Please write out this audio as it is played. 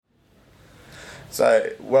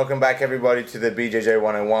So, welcome back everybody to the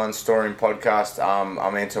BJJ101 STOREROOM podcast. I'm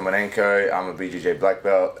Anton Manenko, I'm a BJJ black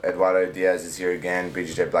belt. Eduardo Diaz is here again,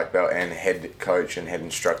 BJJ black belt and head coach and head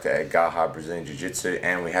instructor at Garha Brazilian Jiu-Jitsu.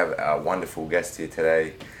 And we have a wonderful guest here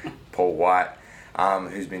today, Paul White,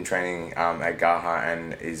 who's been training at Garha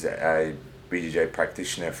and is a BJJ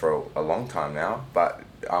practitioner for a long time now. But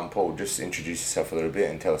Paul, just introduce yourself a little bit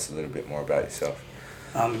and tell us a little bit more about yourself.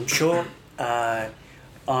 Sure.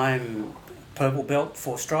 I'm purple belt,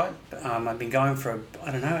 4-stripe. I've been going for,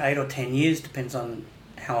 8 or 10 years, depends on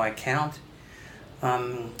how I count.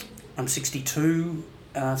 I'm 62,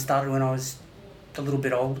 started when I was a little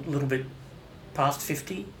bit old, a little bit past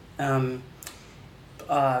 50.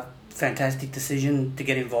 Fantastic decision to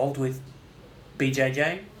get involved with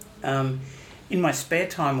BJJ. In my spare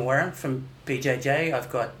time around from BJJ,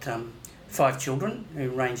 I've got 5 children who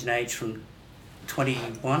range in age from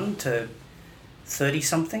 21 to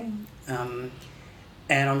 30-something. And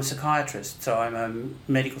I'm a psychiatrist, so I'm a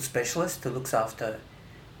medical specialist who looks after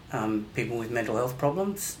people with mental health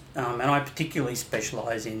problems. And I particularly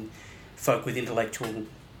specialise in folk with intellectual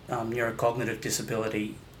neurocognitive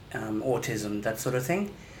disability, autism, that sort of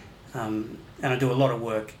thing. And I do a lot of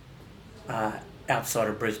work outside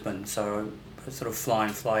of Brisbane, so a sort of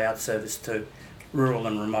fly-in, fly-out service to rural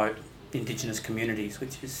and remote Indigenous communities,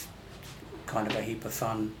 which is kind of a heap of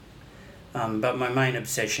fun. But my main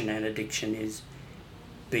obsession and addiction is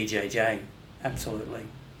BJJ, absolutely.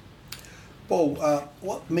 Paul,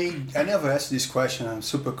 what made, I never asked this question, I'm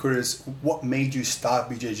super curious, what made you start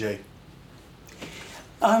BJJ?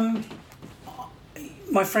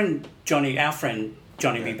 My friend Johnny, our friend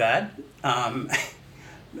Johnny B. Bad,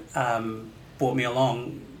 brought me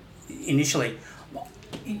along initially.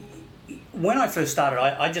 When I first started,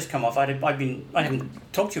 I just come off, I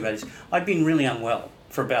haven't talked to you about this, I'd been really unwell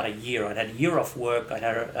for about a year. I'd had a year off work, I'd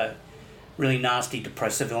had a really nasty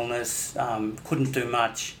depressive illness, couldn't do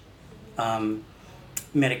much.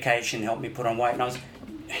 Medication helped me put on weight, and I was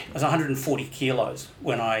 140 kilos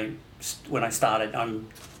when I started. I'm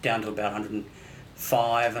down to about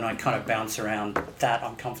 105, and I kind of bounce around that.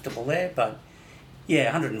 I'm comfortable there, but yeah,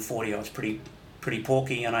 140, I was pretty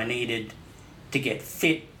porky, and I needed to get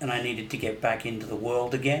fit, and I needed to get back into the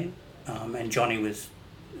world again. And Johnny was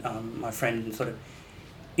my friend, and sort of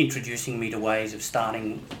introducing me to ways of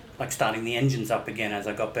starting the engines up again as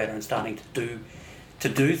I got better and starting to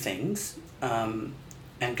do things. And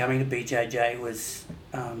coming to BJJ was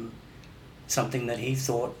something that he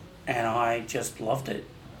thought, and I just loved it.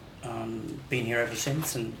 Been here ever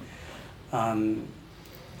since, and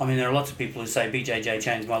there are lots of people who say BJJ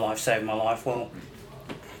changed my life, saved my life. Well,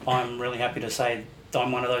 I'm really happy to say that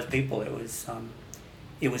I'm one of those people. It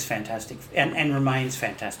was fantastic, and remains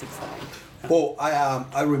fantastic for me. Well,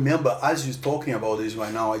 I remember as you're talking about this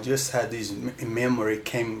right now, I just had this memory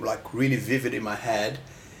came like really vivid in my head.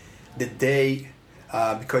 The day,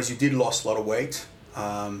 because you did lost a lot of weight,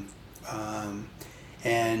 and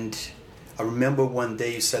I remember one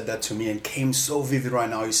day you said that to me and came so vivid right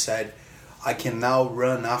now. You said, I can now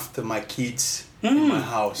run after my kids in my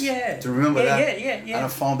house. Yeah. Do you remember that? Yeah. And I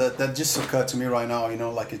found that just occurred to me right now,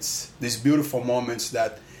 like it's these beautiful moments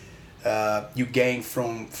that you gain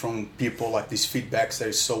from people, like these feedbacks that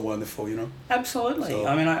is so wonderful, Absolutely. So,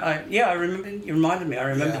 I remember, you reminded me, I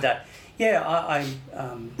remember that. Yeah, I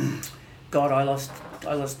lost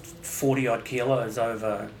 40 odd kilos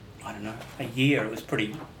over, a year. It was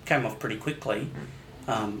came off pretty quickly.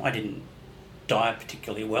 I didn't diet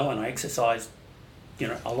particularly well, and I exercised,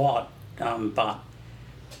 a lot, but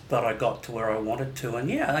I got to where I wanted to, and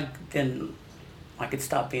then I could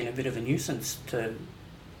start being a bit of a nuisance to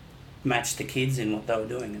match the kids in what they were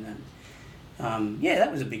doing, and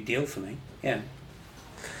that was a big deal for me. Yeah.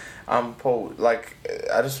 Paul, I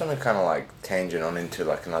just want to kind of tangent on into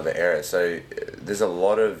another area. So there's a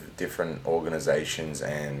lot of different organizations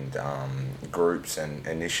and groups and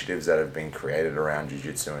initiatives that have been created around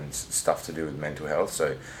jiu-jitsu and stuff to do with mental health.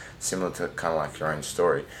 So similar to kind of your own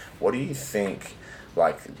story, what do you think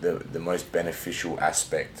the most beneficial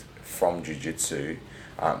aspect from jiu-jitsu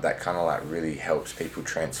that kind of really helps people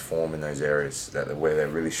transform in those areas where they're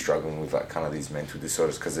really struggling with kind of these mental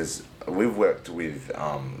disorders? Because we've worked with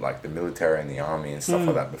the military and the army and stuff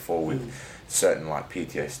like that before with certain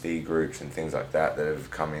PTSD groups and things like that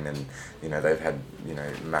have come in, and they've had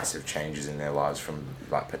massive changes in their lives from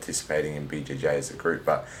participating in BJJ as a group.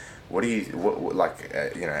 But what do you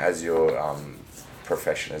as your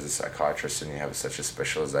profession as a psychiatrist, and you have such a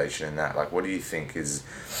specialization in that, what do you think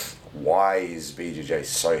why is BJJ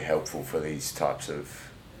so helpful for these types of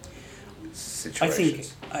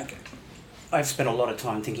situations? I think, I've spent a lot of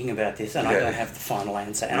time thinking about this, and I don't have the final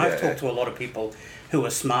answer. And I've talked to a lot of people who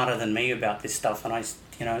are smarter than me about this stuff, and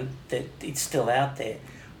that it's still out there.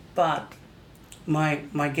 But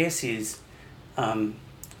my guess is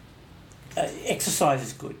exercise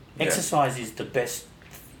is good. Yeah. Exercise is the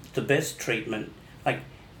best treatment. Like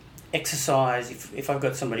exercise, if I've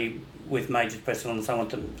got somebody with major depressive illness,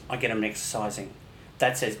 I get them exercising.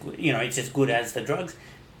 That's as good. It's as good as the drugs.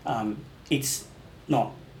 It's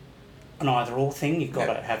not an either-or thing. You've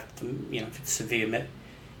got to have if it's severe, you've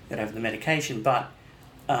got to have the medication. But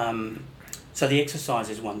so the exercise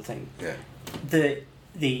is one thing. Yeah.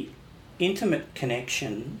 The intimate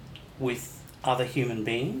connection with other human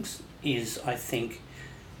beings is, I think,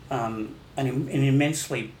 an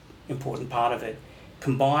immensely important part of it.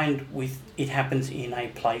 Combined with it happens in a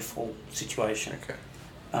playful situation. Okay.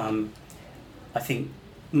 I think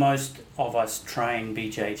most of us train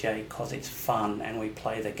BJJ because it's fun and we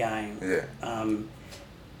play the game. Yeah.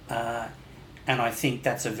 And I think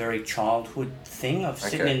that's a very childhood thing of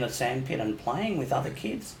sitting in the sandpit and playing with other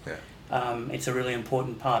kids. Yeah. It's a really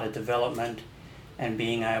important part of development and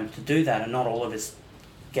being able to do that, and not all of us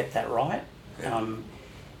get that right. Yeah. In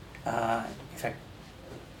fact,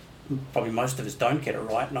 probably most of us don't get it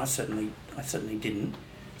right, and I certainly didn't.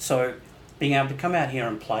 So being able to come out here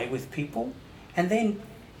and play with people, and then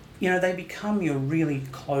they become your really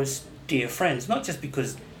close, dear friends, not just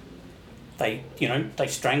because they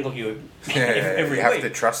strangle you every week. You have to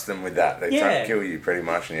trust them with that. They try to kill you pretty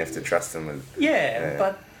much, and you have to trust them with...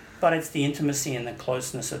 But it's the intimacy and the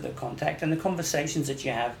closeness of the contact and the conversations that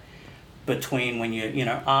you have between when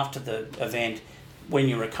after the event, when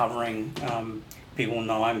you're recovering. People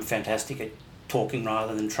know I'm fantastic at talking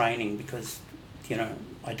rather than training because,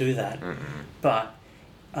 I do that. Mm-hmm. But,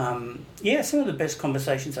 some of the best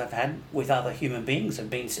conversations I've had with other human beings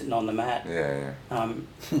have been sitting on the mat.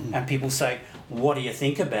 And people say, what do you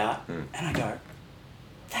think about? And I go,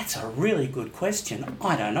 that's a really good question.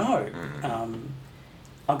 I don't know.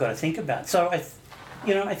 I've got to think about it. So,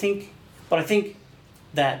 I think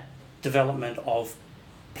that development of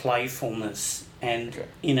playfulness and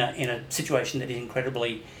in a situation that is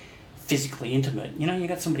incredibly physically intimate, you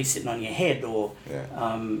got somebody sitting on your head, or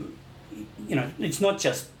it's not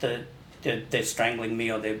just they're strangling me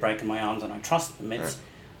or they're breaking my arms and I trust them. It's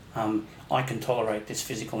I can tolerate this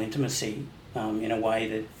physical intimacy in a way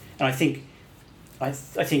that, and I think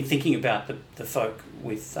thinking about the folk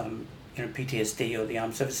with PTSD or the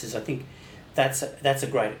armed services, I think that's a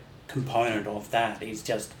great component of that, is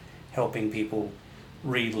just helping people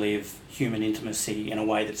relive human intimacy in a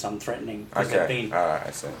way that's unthreatening. Because I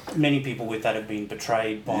see. Many people with that have been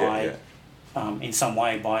betrayed by, in some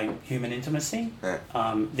way, by human intimacy.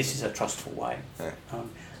 This is a trustful way.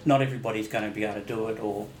 Not everybody's going to be able to do it,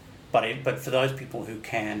 but for those people who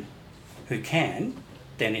can,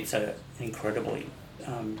 then it's an incredibly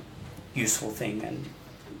useful thing. And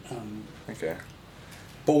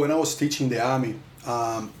But when I was teaching the army,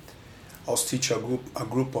 I was teaching a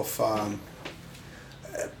group of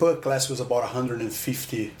per class was about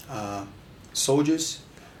 150 soldiers,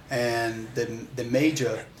 and the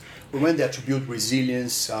major, we went there to build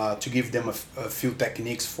resilience, to give them a few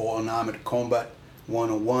techniques for unarmed combat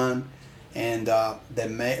 101. And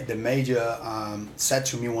the major said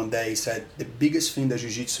to me one day, he said, the biggest thing that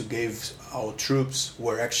Jiu-Jitsu gave our troops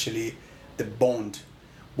were actually the bond.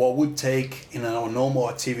 What would take in our normal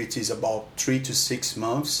activities about 3 to 6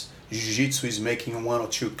 months, Jiu-Jitsu is making 1 or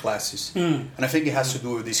 2 classes. And I think it has to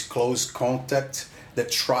do with this close contact, the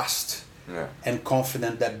trust and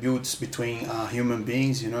confidence that builds between human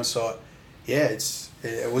beings, So,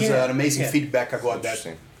 it was an amazing feedback I got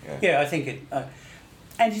that. I think it...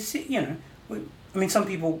 and you see, some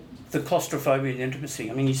people, the claustrophobia and intimacy,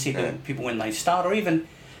 you see the people when they start, or even,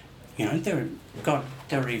 there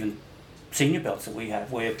are even senior belts that we have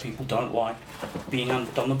where people don't like being on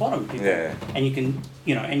the bottom. And you can,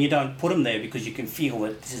 and you don't put them there because you can feel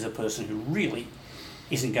that this is a person who really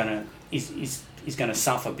isn't going to, is going to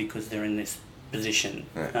suffer because they're in this position.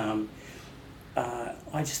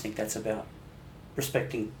 I just think that's about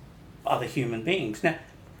respecting other human beings. Now,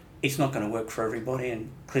 it's not going to work for everybody, and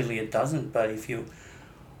clearly it doesn't, but if you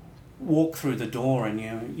walk through the door and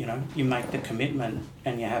you make the commitment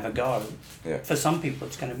and you have a go, for some people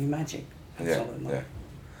it's going to be magic. Absolutely.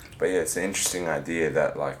 But it's an interesting idea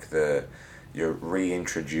that you're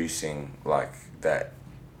reintroducing that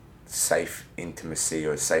safe intimacy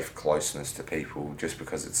or safe closeness to people, just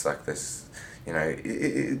because it's like this,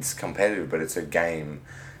 it's competitive, but it's a game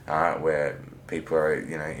where people are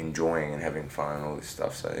enjoying and having fun and all this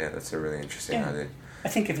stuff. So that's a really interesting idea. I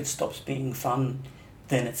think if it stops being fun,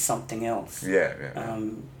 then it's something else.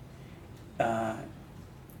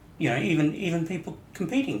 even people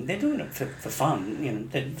competing, they're doing it for fun.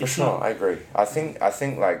 For sure, I agree. I think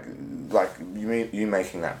like you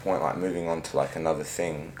making that point, like moving on to like another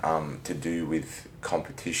thing to do with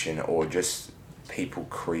competition or just people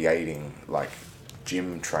creating like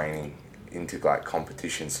gym training into like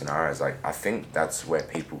competition scenarios. Like I think that's where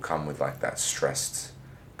people come with like that stressed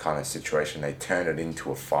kind of situation. They turn it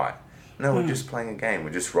into a fight. No, we're just playing a game.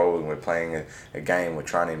 We're just rolling. We're playing a game. We're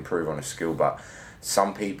trying to improve on a skill. But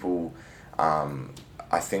some people,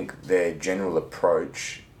 I think their general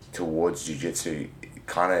approach towards jiu-jitsu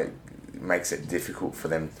kind of makes it difficult for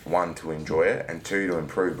them, one, to enjoy it, and two, to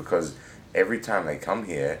improve, because every time they come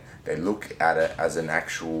here, they look at it as an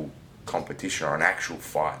actual competition or an actual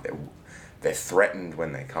fight. They're threatened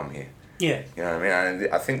when they come here. Yeah. You know what I mean?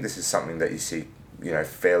 And I think this is something that you see,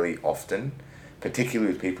 fairly often,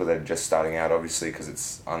 particularly with people that are just starting out, obviously, because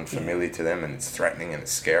it's unfamiliar to them and it's threatening and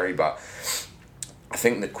it's scary. But I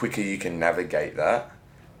think the quicker you can navigate that,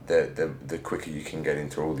 the quicker you can get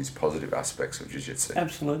into all these positive aspects of jiu-jitsu.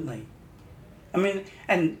 Absolutely. I mean,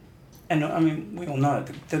 and I mean, we all know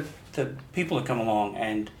the people that come along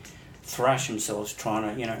and thrash themselves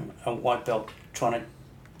trying to, a white belt trying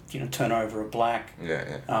to, turn over a black.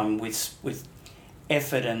 With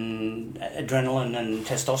effort and adrenaline and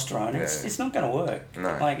testosterone, it's not going to work.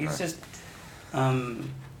 It's just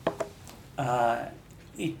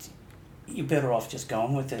you're better off just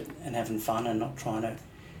going with it and having fun and not trying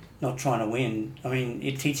to win. I mean,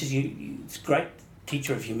 it teaches you. It's a great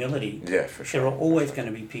teacher of humility. Yeah, for sure. There are always going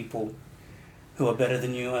to be people who are better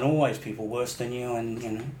than you, and always people worse than you,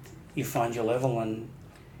 and you find your level. And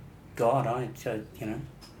God, I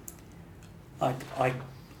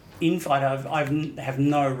have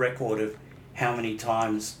no record of how many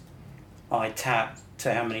times I tap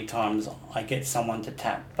to how many times I get someone to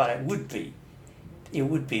tap, but it would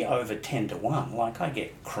be over 10 to 1. Like, I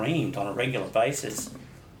get creamed on a regular basis.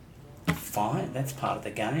 Fine, that's part of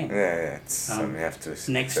the game. Yeah, it's something you have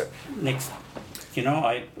to next,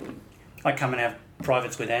 I come and have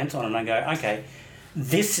privates with Anton, and I go, okay,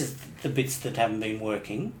 this is the bits that haven't been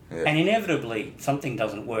working, and inevitably something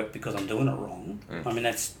doesn't work because I'm doing it wrong. I mean,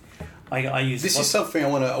 that's I use. This is something I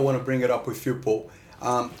want to bring it up with you, Paul.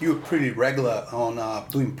 You're pretty regular on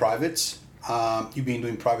doing privates. You've been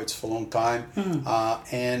doing privates for a long time,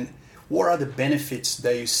 and what are the benefits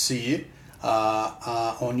that you see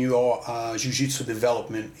on your jiu-jitsu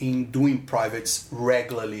development in doing privates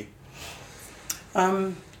regularly?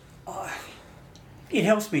 It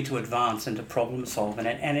helps me to advance and to problem solve,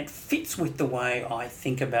 and it fits with the way I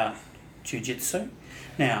think about jiu-jitsu.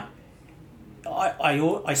 Now,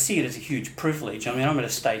 I see it as a huge privilege. I mean, I'm at a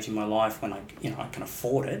stage in my life when I can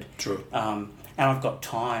afford it. True. And I've got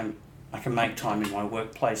time. I can make time in my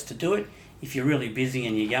workplace to do it. If you're really busy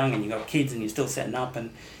and you're young and you've got kids and you're still setting up,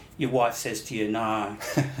 and your wife says to you, no,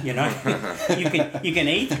 you can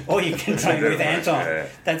eat or you can train with Anton.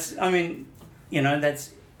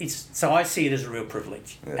 So I see it as a real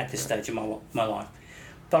privilege at this stage of my life.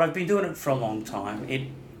 But I've been doing it for a long time.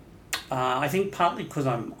 I think partly because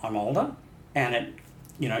I'm older, and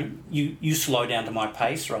you slow down to my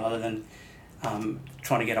pace rather than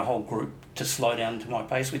trying to get a whole group to slow down to my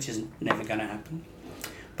pace, which is never going to happen.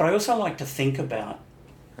 But I also like to think about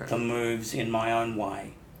the moves in my own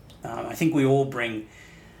way. I think we all bring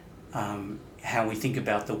how we think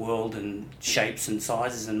about the world and shapes and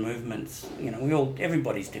sizes and movements.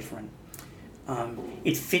 Everybody's different.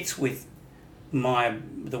 It fits with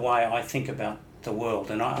the way I think about the world,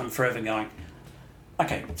 and I'm forever going,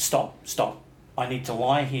 okay, stop. I need to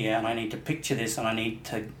lie here and I need to picture this and I need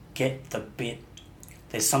to get the bit.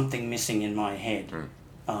 There's something missing in my head.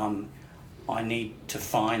 I need to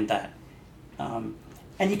find that.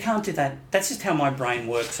 And you can't do that. That's just how my brain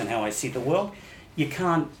works and how I see the world. You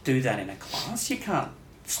can't do that in a class. You can't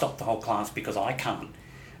stop the whole class because I can't.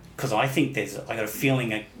 Because I think I got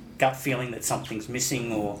a gut feeling that something's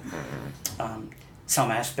missing, or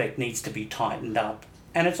some aspect needs to be tightened up.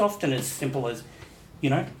 And it's often as simple as,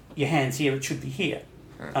 your hand's here, it should be here.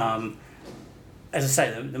 As I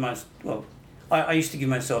say, I used to give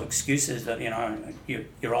myself excuses that,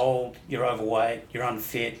 you're old, you're overweight, you're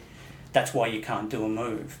unfit, that's why you can't do a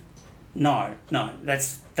move. No,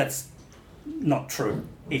 that's not true.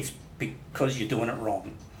 It's because you're doing it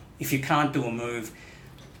wrong. If you can't do a move,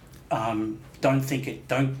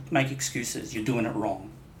 don't make excuses. You're doing it wrong.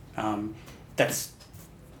 That's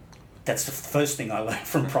the first thing I learned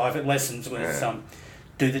from private lessons was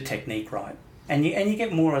do the technique right. And you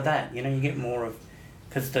get more of that. You get more of,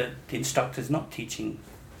 because the instructor's not teaching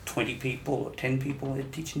 20 people or 10 people, they're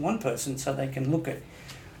teaching one person, so they can look at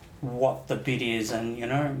what the bit is, and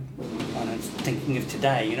I'm thinking of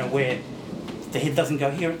today, where the head doesn't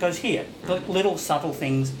go here, it goes here. Little subtle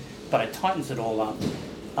things, but it tightens it all up,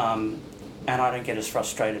 and I don't get as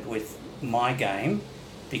frustrated with my game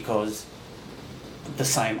because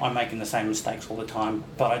I'm making the same mistakes all the time,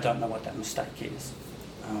 but I don't know what that mistake is.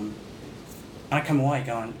 And I come away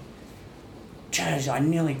going, Jazz, I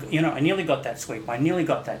nearly got that sweep, I nearly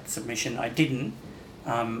got that submission, I didn't.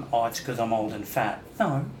 It's because I'm old and fat.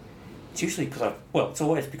 No, it's usually because it's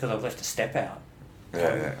always because I've left a step out.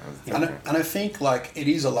 Yeah. And I think like it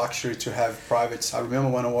is a luxury to have privates. I remember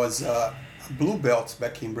when I was a blue belt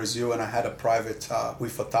back in Brazil and I had a private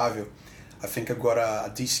with Otávio. I think I got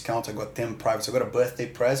a discount, I got 10 privates. I got a birthday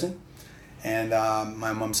present. And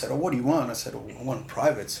my mom said, "Oh, what do you want?" I said, "Oh, I want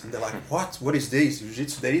privates." And they're like, "What? What is this?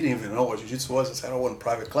 Jiu-jitsu?" They didn't even know what jiu-jitsu was. I said, "I want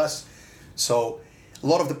private class." So a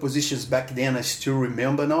lot of the positions back then I still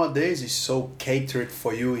remember nowadays is so catered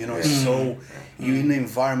for you, it's so you're in an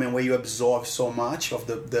environment where you absorb so much of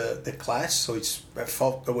the class. So I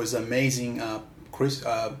felt it was amazing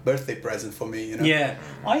birthday present for me, Yeah,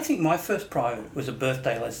 I think my first private was a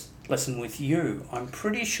birthday lesson with you. I'm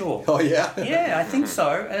pretty sure. Oh yeah. Yeah, I think so.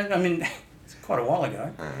 I mean, it's quite a while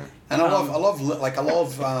ago. And I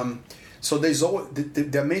love. So there's always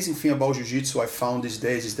the amazing thing about jiu-jitsu I found these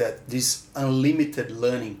days is that this unlimited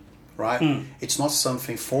learning, right? It's not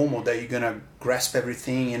something formal that you're gonna grasp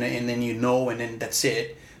everything and then and then that's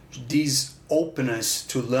it. This openness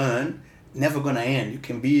to learn never gonna end. You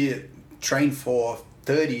can be trained for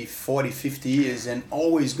 30, 40, 50 years and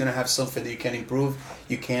always gonna have something that you can improve,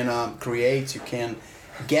 you can create, you can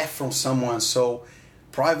get from someone. So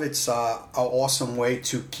privates are an awesome way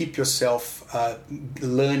to keep yourself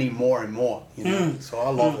learning more and more. So I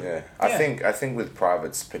love it. Yeah, I think with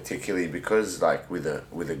privates particularly because like with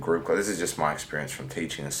a group, this is just my experience from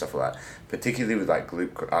teaching and stuff like that. Particularly with like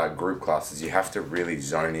group classes, you have to really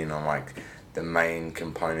zone in on like the main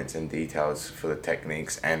components and details for the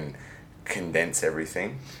techniques and condense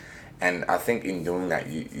everything. And I think in doing that,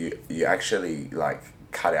 you actually like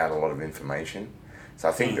cut out a lot of information. So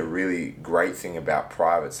I think the really great thing about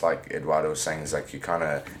privates, like Eduardo was saying, is like you're kind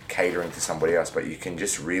of catering to somebody else, but you can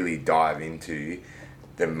just really dive into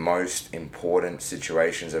the most important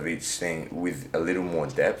situations of each thing with a little more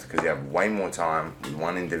depth because you have way more time with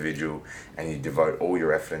one individual and you devote all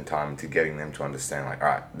your effort and time to getting them to understand like, all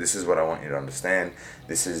right, this is what I want you to understand.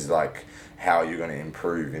 This is like how you're going to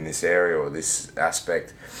improve in this area or this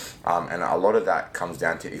aspect. And a lot of that comes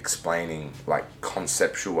down to explaining like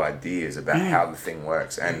conceptual ideas about how the thing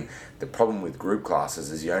works. And the problem with group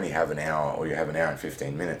classes is you only have an hour or you have an hour and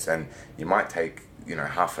 15 minutes and you might take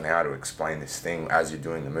half an hour to explain this thing as you're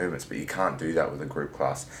doing the movements, but you can't do that with a group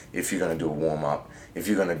class if you're going to do a warm-up, if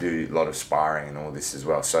you're going to do a lot of sparring and all this as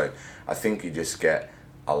well. So I think you just get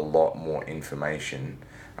a lot more information,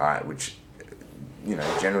 which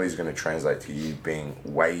generally is going to translate to you being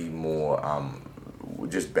way more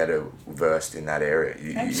just better versed in that area.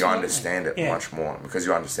 You understand it much more. Because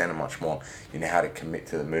you understand it much more, you know how to commit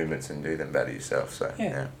to the movements and do them better yourself. So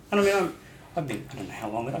And I mean, I don't know how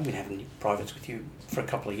long, but I've been having privates with you for a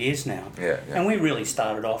couple of years now. And we really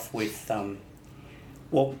started off with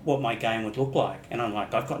what my game would look like, and I'm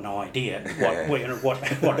like, I've got no idea what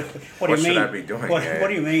do you mean? Should I be doing? What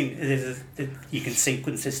do you mean? You can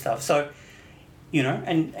sequence this stuff, so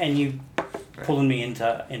and you pulling me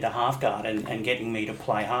into half guard and getting me to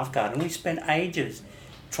play half guard, and we spent ages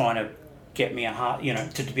trying to get me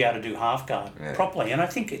to be able to do half guard properly, and I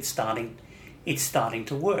think it's starting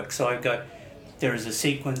to work. So I go, there is a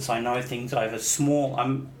sequence. I know things. I have a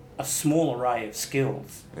small array of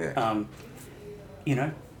skills.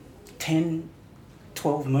 10,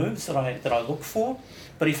 12 moves that I look for.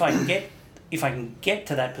 But if I can get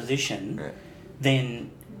to that position, then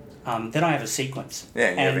I have a sequence.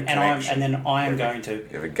 And then I am going to. You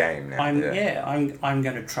have a game now. I'm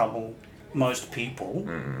going to trouble most people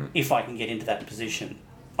if I can get into that position.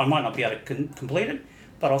 I might not be able to complete it,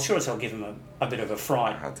 but I'll sure as hell give them a bit of a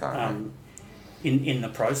fright in the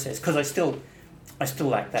process, because I still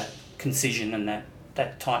lack that concision and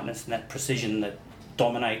that tightness and that precision that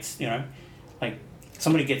dominates. Like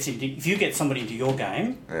somebody if you get somebody into your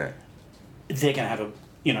game, they're going to have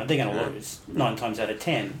they're going to lose 9 times out of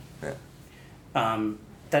 10.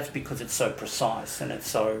 That's because it's so precise and it's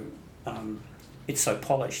so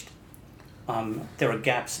polished. There are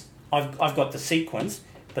gaps. I've got the sequence,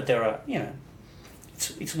 but there are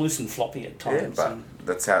it's loose and floppy at times. Yeah, but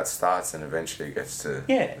that's how it starts, and eventually it gets to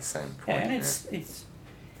the same point. Yeah, and it's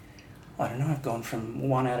I don't know. I've gone from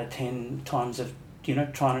 1 out of 10 times of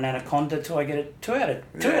trying an anaconda to I get it 2 out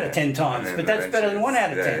of 10 times, but that's better than 1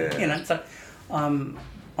 out of 10. So I'm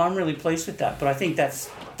I'm really pleased with that. But I think that's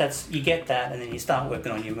you get that, and then you start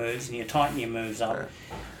working on your moves, and you tighten your moves up,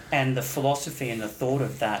 and the philosophy and the thought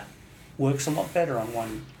of that works a lot better on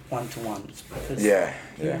one-to-ones because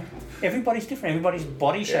everybody's different. Everybody's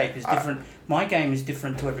body shape is different. My game is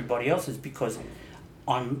different to everybody else's because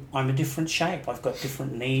I'm a different shape. I've got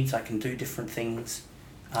different needs. I can do different things.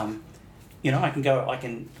 You know, I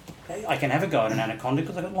can have a go at an anaconda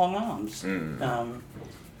because I've got long arms.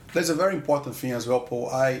 There's a very important thing as well,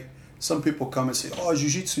 Paul. Some people come and say, "Oh,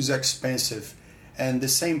 jiu-jitsu is expensive," and the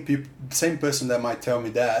same person that might tell me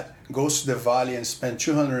that goes to the Valley and spend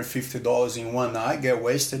 $250 in one night, get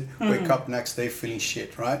wasted, wake up next day feeling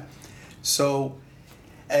shit, right? So,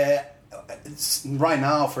 right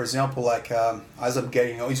now, for example, like as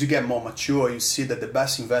you get more mature, you see that the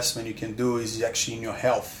best investment you can do is actually in your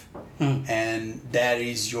health, and that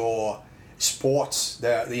is your sports.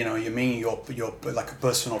 That you mean your like a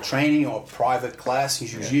personal training or private class in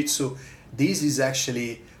jiu-jitsu. This is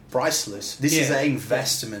actually priceless. This is an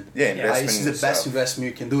investment. This is the best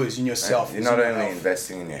investment you can do is in yourself. And you're not only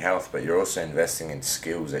investing in your health, but you're also investing in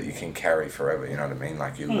skills that you can carry forever. You know what I mean?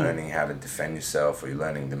 Like you're learning how to defend yourself, or you're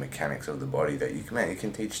learning the mechanics of the body that you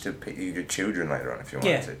can teach to your children later on if you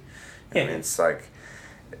want to. I mean, it's like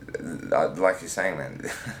you're saying,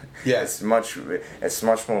 man. It's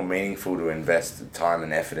much more meaningful to invest time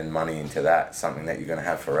and effort and money into that, something that you're going to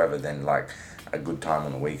have forever, than like a good time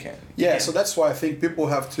on the weekend. So that's why I think people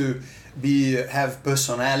have to have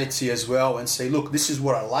personality as well and say, look, this is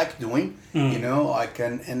what I like doing, you know,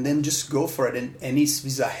 and then just go for it. And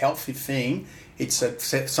it's a healthy thing. It's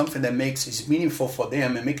something that it's meaningful for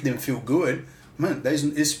them and make them feel good. Man,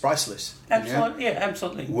 it's priceless. Absolutely,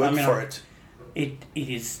 absolutely. Work for it. It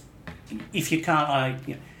is. If you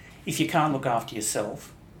can't look after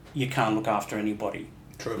yourself, you can't look after anybody.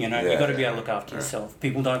 True. You know, you've got to be able to look after yourself.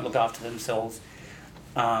 People don't look after themselves.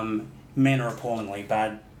 Men are appallingly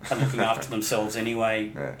bad at looking after themselves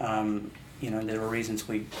anyway. You know, there are reasons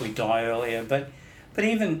we die earlier, but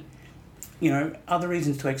even, you know, other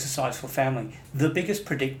reasons to exercise for family. The biggest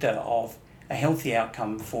predictor of a healthy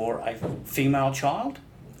outcome for a female child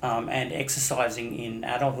and exercising in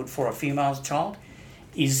adulthood for a female child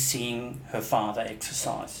is seeing her father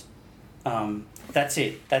exercise. That's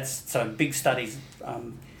it. So big studies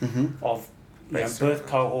of birth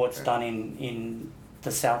cohorts done in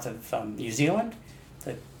the south of New Zealand,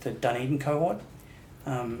 the Dunedin cohort.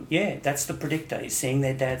 That's the predictor, is seeing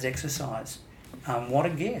their dads exercise. What a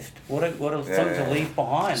gift! What a something to leave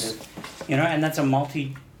behind, you know. And that's a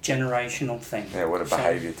multi-generational thing. Yeah, what a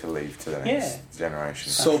behaviour to leave to the next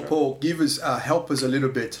generation. So Paul, help us a little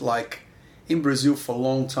bit. Like in Brazil for a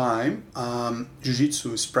long time,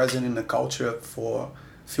 jiu-jitsu is present in the culture for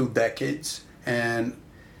a few decades, and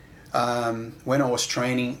when I was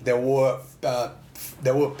training, there were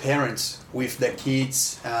parents with their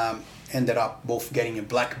kids. Ended up both getting a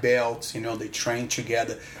black belt. You know, they train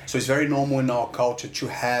together. So it's very normal in our culture to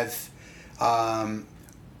have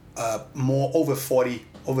more over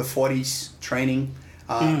 40s training.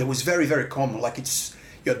 That was very, very common. Like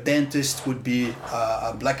your dentist would be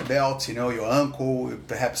a black belt. You know, your uncle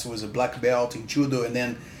perhaps was a black belt in judo, and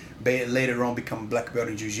then later on become a black belt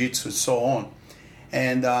in jiu-jitsu and so on.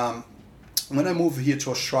 And when I moved here to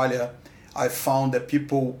Australia, I found that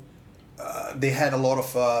people. They had a lot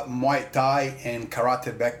of Muay Thai and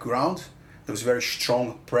Karate background. That was very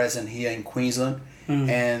strong present here in Queensland.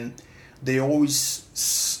 And they always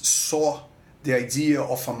saw the idea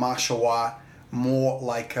of a martial art more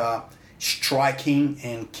like striking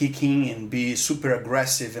and kicking and be super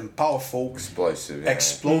aggressive and powerful.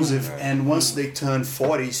 Explosive. And once they turn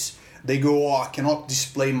 40s, they go, I cannot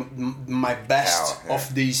display my best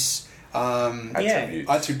of these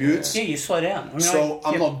attributes. Yeah, you slow down. I mean,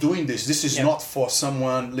 I'm not doing this. This is not for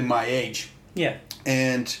someone in my age. Yeah.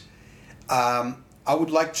 And I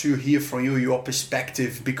would like to hear from you your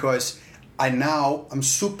perspective, because I'm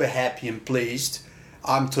super happy and pleased.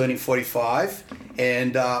 I'm turning 45,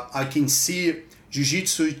 and I can see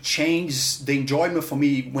jiu-jitsu change. The enjoyment for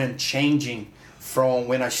me went changing from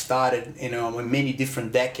when I started. You know, when many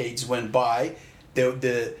different decades went by,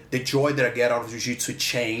 the joy that I get out of jiu-jitsu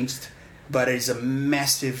changed. But it's a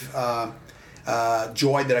massive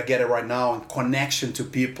joy that I get right now, and connection to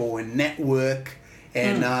people and network,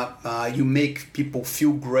 and you make people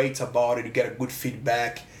feel great about it. You get a good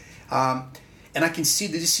feedback, and I can see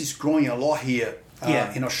that this is growing a lot here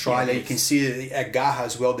in Australia. You can see at Gaha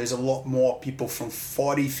as well. There's a lot more people from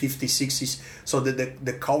 40, 50, 60s. So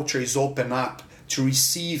the culture is open up to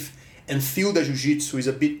receive and feel that jiu-jitsu is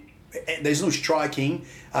a bit. There's no striking.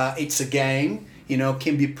 It's a game.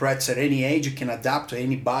 can be practiced at any age. You can adapt to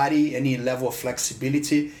any body, any level of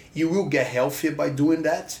flexibility. You will get healthier by doing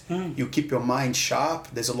that. You keep your mind sharp.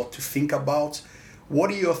 There's a lot to think about. What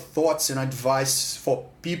are your thoughts and advice for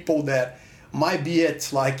people that might be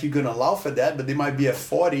at, like, you're gonna laugh at that, but they might be at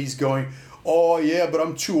 40s going, oh yeah, but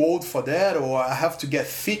I'm too old for that, or I have to get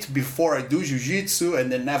fit before I do jiu-jitsu,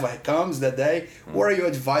 and then never comes that day. What are your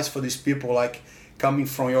advice for these people, like, coming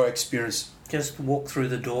from your experience? Just walk through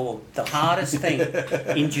the door. The hardest thing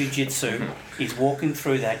in jiu-jitsu is walking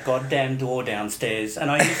through that goddamn door downstairs.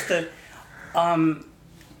 And I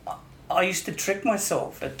used to trick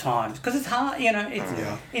myself at times because it's hard,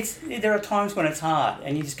 there are times when it's hard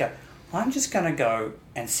and you just go, I'm just going to go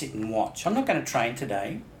and sit and watch. I'm not going to train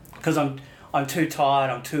today because I'm too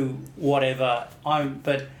tired, I'm too whatever.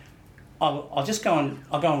 But I'll just go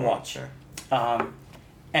and watch.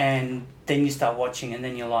 And then you start watching and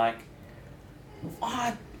then you're like,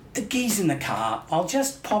 the key's in the car. I'll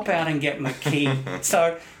just pop out and get my key.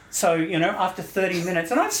 So after 30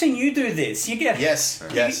 minutes, and I've seen you do this. You get yes.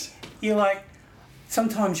 You're like,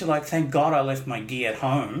 sometimes you're like, thank God I left my gi at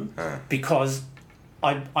home because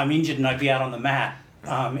I'm injured and I'd be out on the mat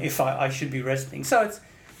if I should be resting. So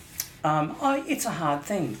it's a hard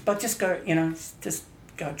thing, but just go, just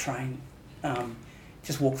go train.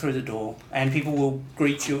 Just walk through the door and people will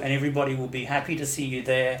greet you and everybody will be happy to see you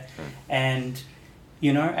there and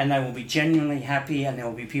they will be genuinely happy and there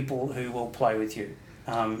will be people who will play with you.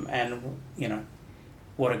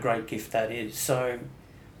 What a great gift that is. So,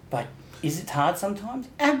 but is it hard sometimes?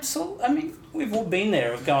 Absolutely. I mean, we've all been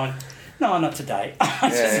there of going, no, not today.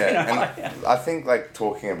 I think, like,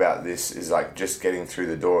 talking about this is like just getting through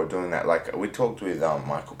the door, doing that. Like, we talked with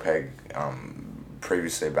Michael Pegg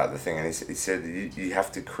previously about the thing, and he said you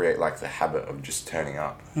have to create, like, the habit of just turning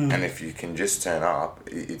up. And if you can just turn up,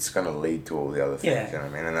 it's going to lead to all the other things, you know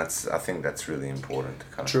what I mean? And I think that's really important to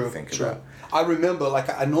kind of think about. I remember, like,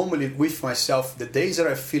 I normally, with myself, the days that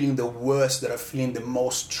I'm feeling the worst, that I'm feeling the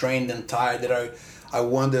most trained and tired, that I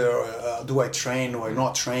wonder, do I train or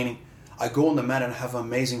not training? I go on the mat and have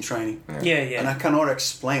amazing training. And I cannot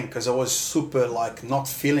explain because I was super, like, not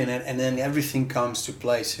feeling it, and then everything comes to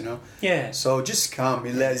place, So just come,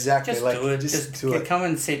 exactly. Just like, do it. Just do it. Come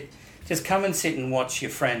and sit. Just come and sit and watch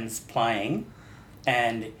your friends playing,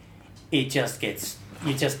 and it just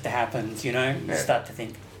happens. You start to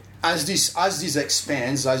think. As this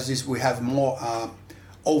expands, we have more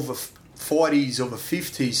over 40s, over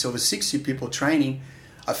 50s, over 60 people training.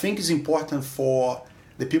 I think it's important for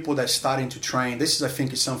the people that are starting to train. This is, I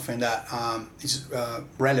think, is something that is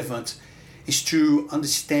relevant, is to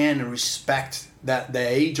understand and respect that the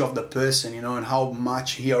age of the person, and how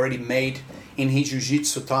much he already made in his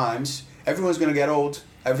jiu-jitsu times. Everyone's going to get old.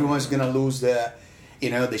 Everyone's going to lose the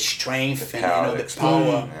strength and the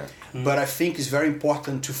power. But I think it's very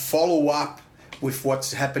important to follow up with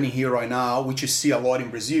what's happening here right now, which you see a lot in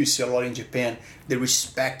Brazil, you see a lot in Japan, the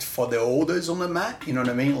respect for the elders on the mat. You know what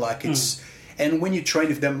I mean? Like, it's... And when you train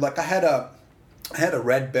with them, like, I had a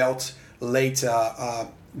red belt, late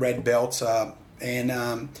red belt,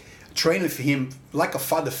 and trained with him like a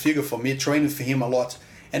father figure for me, trained with him a lot.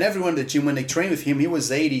 And everyone in the gym, when they train with him, he was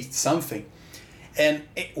 80-something. And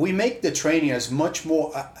we make the training as much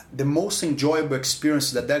more, the most enjoyable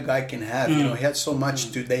experience that guy can have. He had so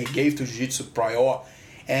much that he gave to Jiu-Jitsu prior.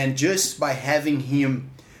 And just by having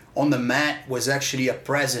him on the mat was actually a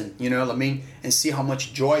present, you know what I mean? And see how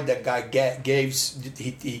much joy that guy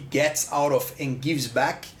he gets out of and gives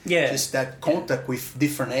back. Just that contact with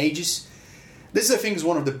different ages. This, I think, is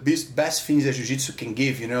one of the best things that Jiu-Jitsu can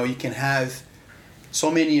give. You can have so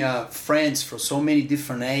many friends from so many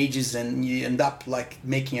different ages, and you end up like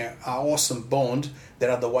making an awesome bond that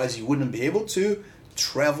otherwise you wouldn't be able to.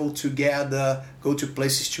 Travel together, go to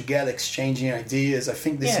places together, exchanging ideas. I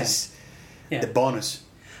think this is the bonus.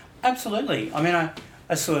 Absolutely. I mean,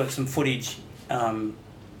 I saw some footage a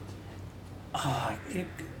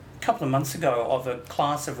couple of months ago of a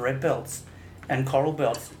class of red belts and coral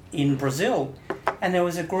belts in Brazil, and there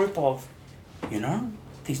was a group of,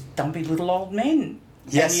 these dumpy little old men.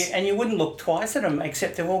 Yes. And you wouldn't look twice at them,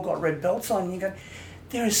 except they've all got red belts on. And you go,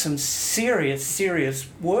 there is some serious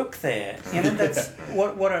work there. That's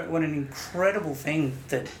what an incredible thing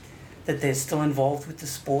that they're still involved with the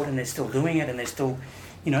sport, and they're still doing it, and they're still,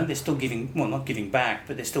 they're still giving, well, not giving back,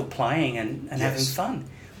 but they're still playing and having fun.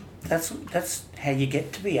 That's how you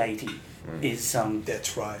get to be 80. Is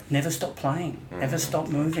that's right. Never stop playing, never stop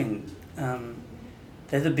moving.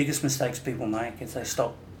 They're the biggest mistakes people make, is they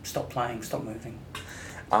stop playing, stop moving.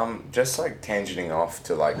 Just like tangenting off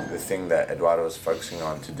to like the thing that Eduardo was focusing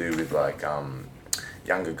on to do with like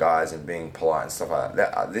younger guys and being polite and stuff like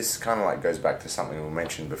that. This kind of like goes back to something we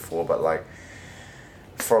mentioned before, but like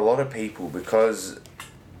for a lot of people, because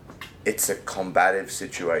it's a combative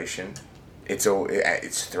situation, it's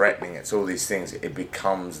threatening, it's all these things, it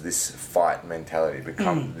becomes this fight mentality.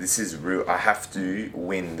 This is real, I have to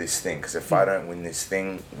win this thing, because if I don't win this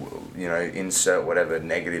thing, you know, insert whatever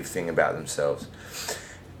negative thing about themselves.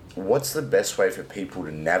 What's the best way for people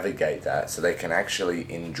to navigate that so they can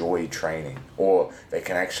actually enjoy training, or they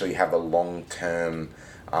can actually have a long-term,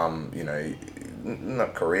 you know,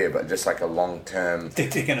 not career, but just like a long-term... They're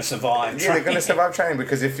going to survive training. Yeah, they're going to survive training,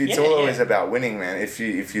 because if it's always about winning, man, if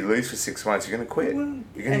you lose for 6 months, you're going to quit. And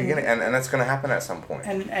that's going to happen at some point.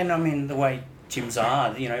 And I mean, the way gyms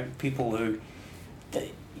are, you know, people who...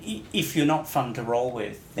 If you're not fun to roll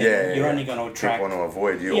with, then you're only going to attract... People want to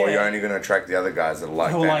avoid you, or you're only going to attract the other guys that are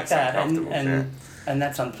like who that. Like that, and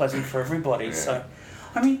that's unpleasant for everybody. Yeah. So,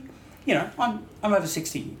 I mean, you know, I'm over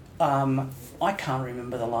 60. I can't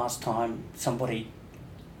remember the last time somebody,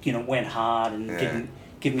 you know, went hard and didn't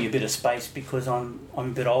give me a bit of space because I'm a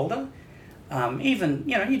bit older. Even,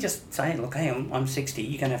 you know, you just say, look, hey, I'm 60.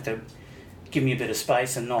 You're going to have to give me a bit of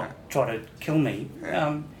space and not try to kill me.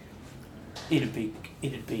 Yeah. It'd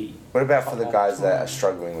be. What about for the guys that are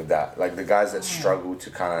struggling with that? Like the guys that struggle to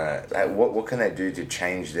kind of, what can they do to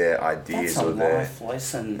change their ideas? That's a life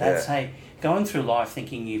lesson. That's hey, going through life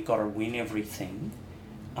thinking you've got to win everything.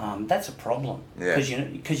 That's a problem, because you're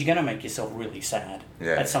going to make yourself really sad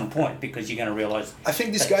at some point, because you're going to realise. I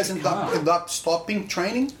think these guys end up stopping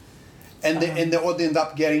training, and they end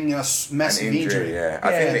up getting a massive injury. Yeah,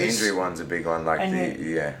 I think the injury one's a big one. Like I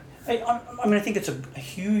mean, I think it's a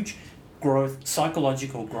huge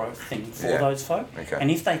psychological growth thing for those folk. Okay.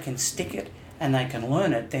 And if they can stick it and they can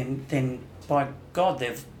learn it, then by God,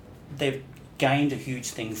 they've gained a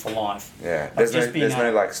huge thing for life. Yeah, there's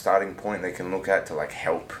no like starting point they can look at to like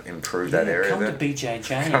help improve that area. Come to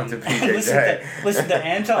BJJ and listen to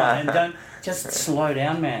Anton, and don't just slow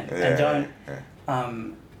down, man, and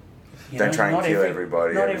don't. Don't try and kill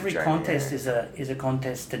everybody. Not every contest is a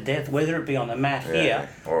contest to death, whether it be on the mat here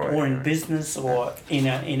or in business or in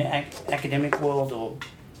academic world or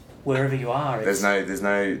wherever you are. There's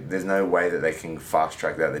no way that they can fast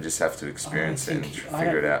track that. They just have to experience it and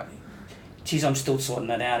figure it out. Geez, I'm still sorting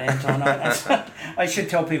that out, Anton. I should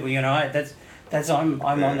tell people, you know, that's I'm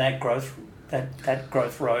on that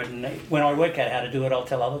growth road, and when I work out how to do it, I'll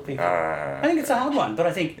tell other people. I think it's a hard one, but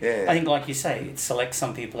I think like you say, it selects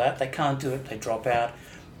some people out. They can't do it, they drop out,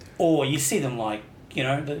 or you see them like, you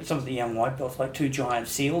know, some of the young white belts, like two giant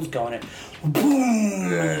seals going in,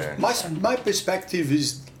 boom. Yeah. My perspective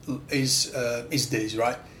is this,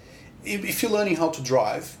 right? If you're learning how to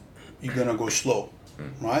drive, you're gonna go slow,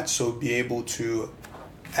 right? So be able to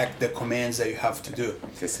act the commands that you have to do.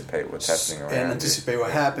 Anticipate what's happening around and anticipate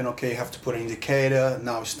what happened. Okay, you have to put an indicator.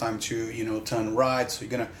 Now it's time to, you know, turn right. So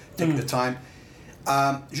you're gonna take the time.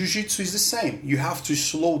 Jiu-Jitsu is the same. You have to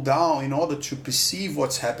slow down in order to perceive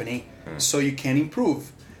what's happening, so you can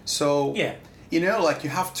improve. So you know, like you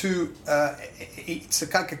have to. It's a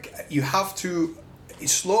kind of, you have to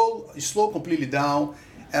slow completely down,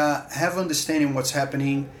 have understanding what's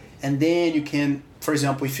happening, and then you can. For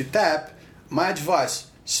example, if you tap, my advice.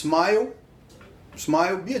 Smile,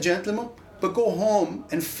 be a gentleman, but go home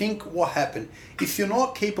and think what happened. If you're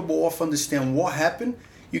not capable of understanding what happened,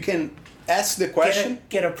 you can ask the question.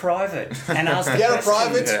 Get a private and ask the Get question. a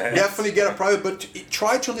private, definitely get a private, but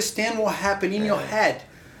try to understand what happened in your head,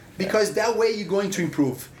 because that way you're going to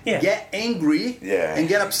improve. Get angry and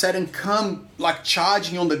get upset and come like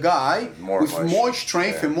charging on the guy with more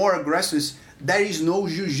strength and more aggressiveness. There is no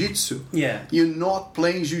jiu-jitsu. You're not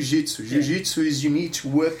playing jiu-jitsu. Jiu-jitsu is you need to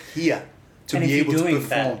work here to be able to perform. And if you're doing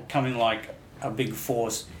that, coming like a big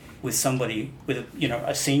force with somebody with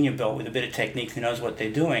a senior belt with a bit of technique who knows what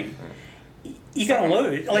they're doing, you're going to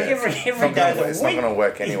lose. Like every day. It's not going to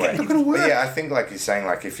work anyway. It's not going to work. But I think like you're saying,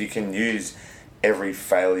 like if you can use every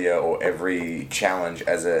failure or every challenge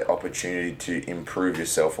as an opportunity to improve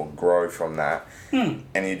yourself or grow from that,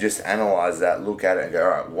 and you just analyze that, look at it and go, all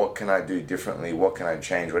right, what can I do differently, what can I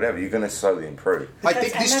change, whatever, you're going to slowly improve. I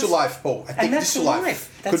take this to life, Paul. I take this to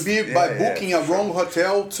life. Could be by booking a wrong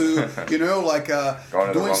hotel to, you know, like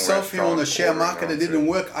doing something on the share market that didn't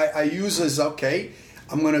work. I use as, okay,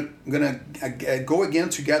 I'm gonna go again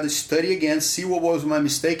together, study again, see what was my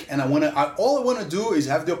mistake, and all I wanna do is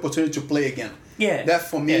have the opportunity to play again. That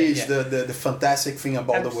for me is the fantastic thing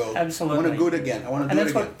about the world. Absolutely. I want to do it again. And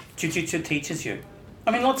that's what Jiu-Jitsu teaches you. I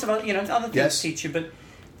mean, lots of other things teach you, but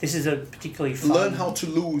this is a particularly fun. Learn how to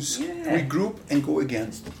lose, regroup, and go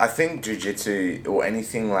again. I think Jiu-Jitsu or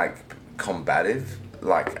anything like combative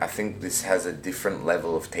like, I think this has a different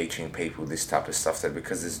level of teaching people this type of stuff, though,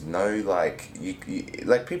 because there's no, like, you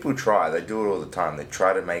like, people try, they do it all the time, they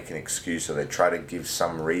try to make an excuse, or they try to give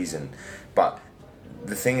some reason, but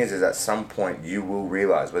the thing is at some point you will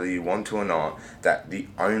realize, whether you want to or not, that the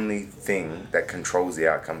only thing that controls the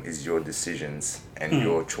outcome is your decisions and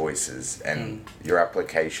your choices and your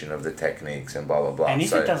application of the techniques and blah blah blah. And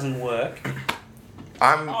if it doesn't work,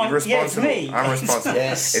 I'm responsible. Yeah, it's me. I'm responsible.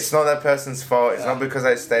 Yes. It's not that person's fault. It's not because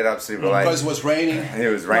I stayed up super late. Because it was raining.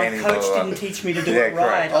 It was raining. my coach blah, blah, didn't blah. teach me to do Yeah, it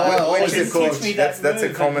right. correct. Always didn't the coach. teach me That's a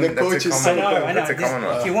move. common. The That's a coach is common. so good. I know. That's a common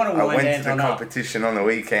one. If you want to I wind went down to the or not. competition on the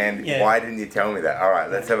weekend. Yeah. Why didn't you tell me that? All right,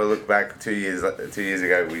 let's have a look back 2 years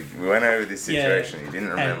ago. We went over this situation. You didn't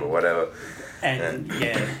remember, whatever. And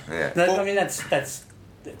Yeah. I mean that's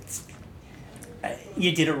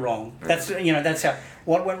you did it wrong. That's how.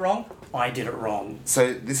 What went wrong? I did it wrong.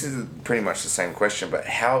 So this is pretty much the same question, but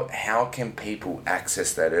how can people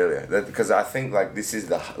access that earlier? Because I think like this is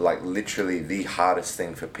literally the hardest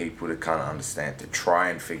thing for people to kind of understand, to try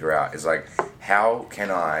and figure out, is like, how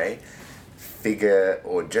can I figure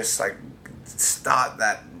or just like start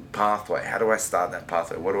that pathway? How do I start that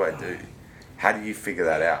pathway? What do I do? How do you figure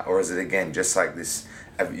that out? Or is it again just like this?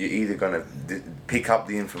 You're either going to pick up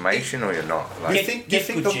the information or you're not. Like, Get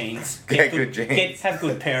good genes. Get good genes. Have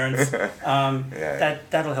good parents.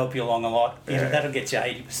 That'll help you along a lot. That'll get you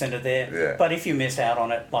 80% of there. Yeah. But if you miss out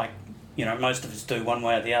on it, like most of us do, one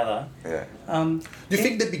way or the other. Yeah. Do you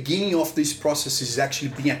think the beginning of this process is actually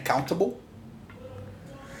being accountable?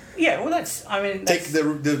 Yeah, well, that's Take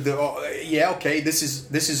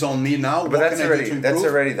this is on me now. But that's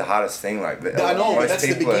already the hardest thing. Like I know, but that's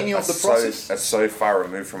the beginning of the process. Are so far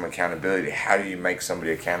removed from accountability. How do you make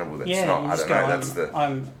somebody accountable that's not? I don't know. That's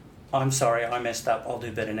the. I'm sorry, I messed up. I'll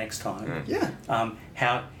do better next time. Yeah.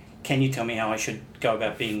 How can you tell me how I should go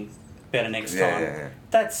about being better next time? Yeah.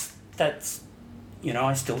 That's.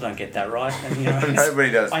 I still don't get that right. And,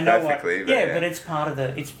 nobody does perfectly. But it's part of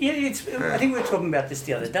the. I think we were talking about this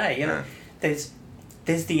the other day. There's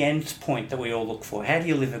the end point that we all look for. How do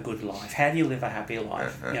you live a good life? How do you live a happy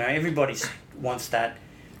life? Everybody wants that,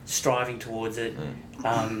 striving towards it.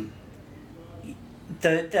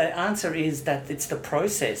 The answer is that it's the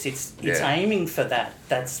process. It's aiming for that.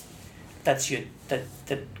 That gives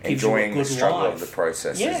enjoying you a good the struggle life. of the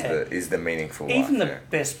process is the meaningful life. Even the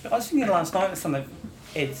best. I was thinking last night with some of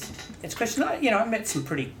Ed's question. I met some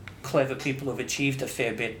pretty clever people who've achieved a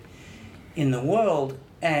fair bit in the world,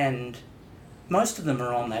 and most of them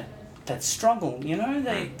are on that struggle.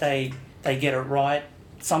 They get it right.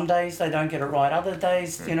 Some days they don't get it right. Other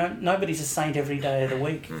days, nobody's a saint every day of the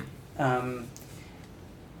week.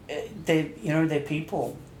 They're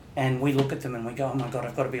people. And we look at them and we go, oh my God,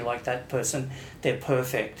 I've got to be like that person. They're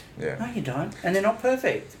perfect. Yeah. No, you don't. And they're not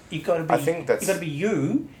perfect. You've got to be. I think that's. You've got to be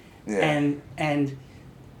you. Yeah. And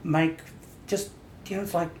make just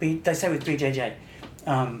it's like they say with BJJ,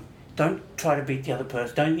 don't try to beat the other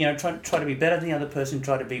person. Don't try to be better than the other person.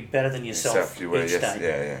 Try to be better than yourself each day.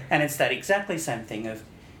 Yeah. And it's that exactly same thing of,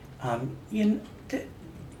 I've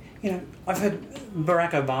heard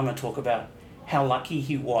Barack Obama talk about how lucky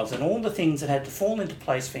he was and all the things that had to fall into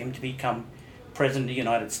place for him to become President of the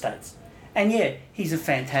United States. And he's a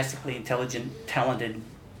fantastically intelligent, talented,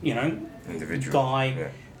 individual guy.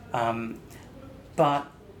 Yeah. But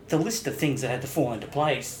the list of things that had to fall into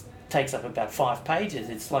place takes up about 5 pages.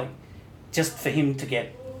 It's like just for him to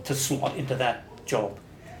get to slot into that job.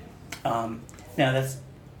 Now that's,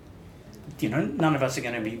 none of us are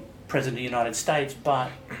going to be President of the United States, but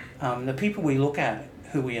the people we look at,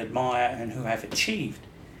 who we admire and who have achieved,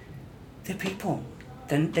 they're people.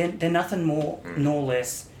 They're nothing more nor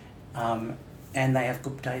less, and they have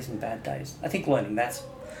good days and bad days. I think learning that's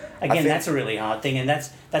a really hard thing, and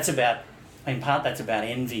that's about, in part, that's about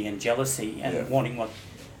envy and jealousy and wanting what.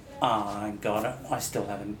 Oh God, I still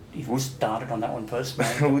haven't even started on that one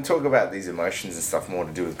personally. We'll talk about these emotions and stuff more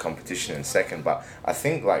to do with competition in a second, but I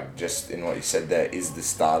think like just in what you said there is the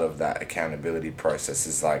start of that accountability process.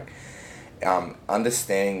 Is like.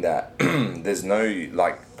 Understanding that there's no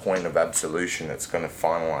like point of absolution that's going to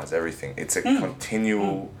finalize everything. It's a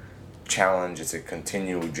continual challenge. It's a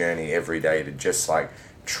continual journey every day to just like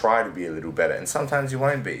try to be a little better. And sometimes you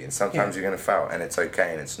won't be, and sometimes you're going to fail, and it's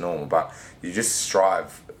okay and it's normal. But you just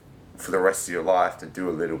strive for the rest of your life to do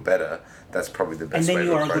a little better. That's probably the best way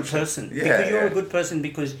to approach it. And then you are a good person. Because you're a good person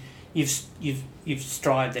because you've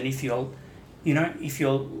strived, and if you're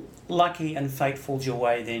lucky and fate falls your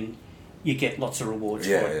way, then you get lots of rewards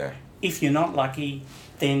for it. Yeah. If you're not lucky,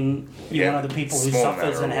 then you're one of the people who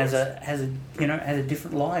suffers and has a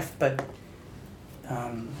different life. But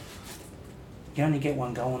you only get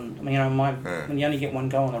one go on. I mean, when you only get one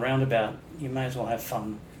go on the roundabout, you may as well have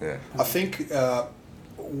fun. Yeah. I think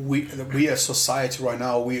we as society right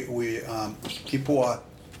now, we people are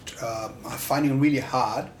finding really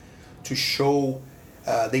hard to show.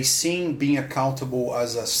 They seeing being accountable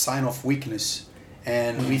as a sign of weakness,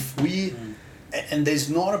 and if we. And there's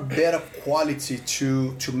not a better quality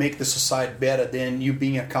to make the society better than you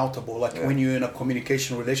being accountable. Like when you're in a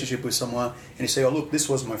communication relationship with someone and you say, oh, look, this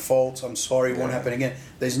was my fault. I'm sorry. It won't happen again.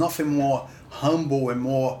 There's nothing more humble and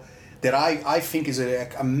more that I think is an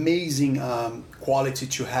amazing quality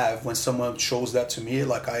to have when someone shows that to me.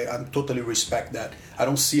 Like I totally respect that. I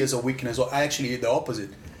don't see it as a weakness, or I actually the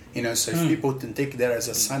opposite. You know, so if people can take that as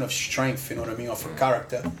a sign of strength, you know what I mean, of a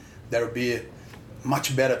character, that would be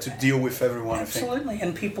much better to deal with everyone. Absolutely,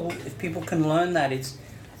 and if people can learn that,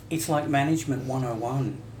 it's like management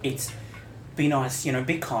 101. It's be nice, you know,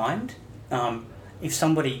 be kind. If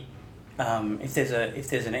somebody, if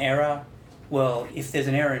there's an error, well, if there's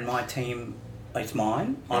an error in my team, it's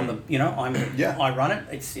mine. I run it.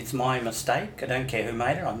 It's my mistake. I don't care who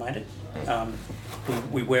made it. I made it.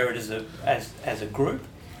 We wear it as a group,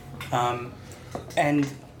 and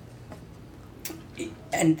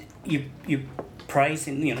you praise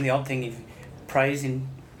in, you know, the odd thing is praise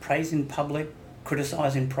in public,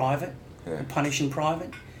 criticise in private, punish in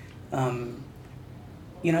private.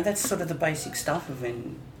 You know, that's sort of the basic stuff of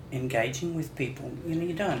engaging with people. You know,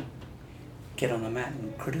 you don't get on the mat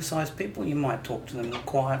and criticise people. You might talk to them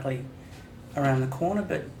quietly around the corner,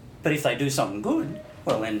 but if they do something good,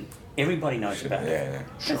 well, then everybody knows about it. Yeah,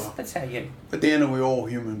 sure. That's how you. At the end, we're all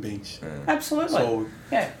human beings. Absolutely. So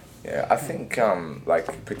Yeah, I think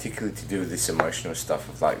like particularly to do with this emotional stuff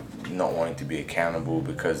of like not wanting to be accountable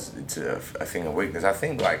because it's a thing of weakness. I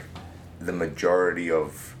think like the majority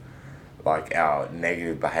of like our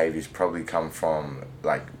negative behaviors probably come from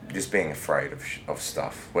like just being afraid of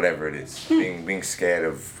stuff, whatever it is, being scared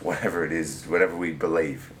of whatever it is, whatever we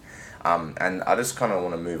believe. And I just kind of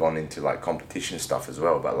want to move on into like competition stuff as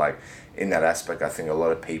well. But like in that aspect, I think a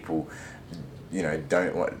lot of people, you know,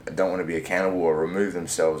 don't want to be accountable or remove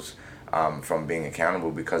themselves from being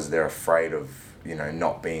accountable because they're afraid of, you know,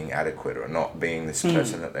 not being adequate or not being this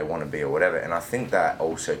person that they want to be or whatever. And I think that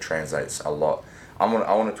also translates a lot. I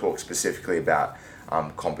want to talk specifically about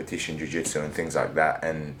competition jiu-jitsu and things like that.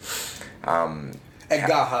 And at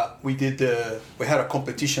Gaha, we had a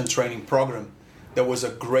competition training program that was a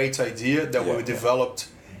great idea that we developed,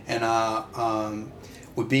 and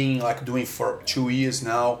we've been like doing for 2 years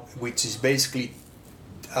now, which is basically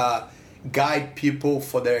guide people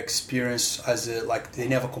for their experience as like they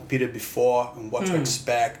never competed before and what to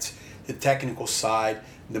expect, the technical side,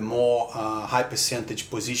 the more high percentage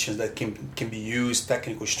positions that can be used,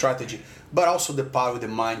 technical strategy, but also the part with the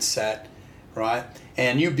mindset, right?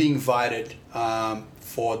 And you be invited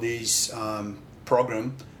for this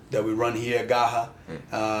program that we run here at Gaha,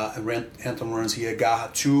 Anton runs here at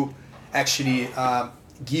Gaha, to actually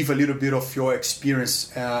give a little bit of your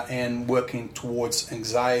experience and working towards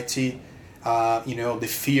anxiety, you know, the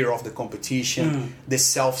fear of the competition, the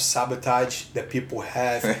self-sabotage that people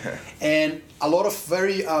have, and a lot of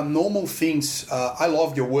very normal things. I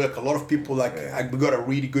loved your work. A lot of people we got a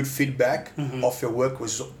really good feedback of your work,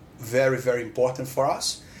 was very, very important for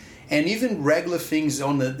us. And even regular things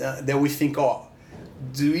on that we think, oh,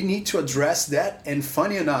 do we need to address that? And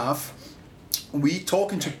funny enough, we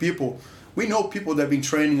talking to people, we know people that have been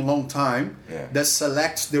training a long time that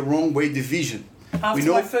select the wrong way division.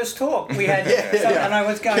 After my first talk, we had and I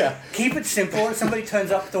was going, keep it simple, and somebody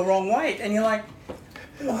turns up the wrong weight, and you're like,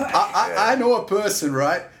 what? I know a person,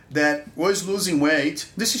 right, that was losing weight.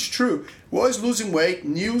 This is true. Was losing weight,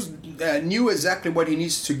 knew exactly what he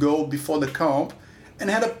needs to go before the comp, and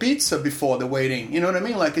had a pizza before the waiting. You know what I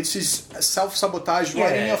mean? Like, it's just self-sabotage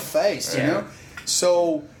right in your face, you know?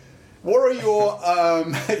 So, what are your...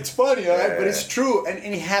 it's funny, right? But it's true, and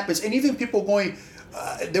it happens. And even people going...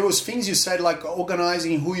 there was things you said, like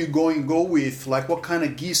organizing who you go with, like what kind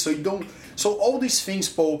of gear, so you don't... So all these things,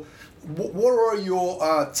 Paul, what are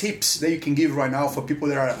your tips that you can give right now for people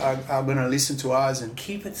that are going to listen to us? And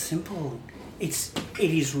keep it simple. It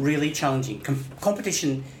is really challenging.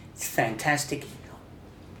 Competition is fantastic.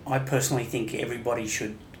 I personally think everybody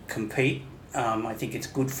should compete. I think it's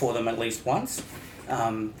good for them at least once.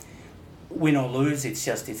 Win or lose,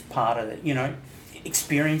 it's part of it. You know,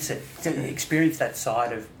 experience it. Experience that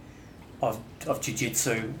side of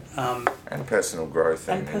jiu-jitsu. And personal growth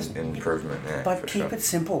and improvement. Yeah, but keep it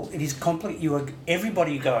simple. It is complex.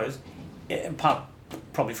 Everybody goes, apart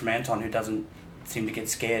probably from Anton, who doesn't seem to get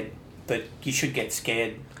scared but you should get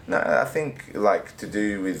scared. No, I think like to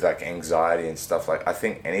do with like anxiety and stuff, like I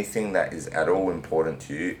think anything that is at all important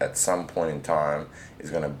to you at some point in time is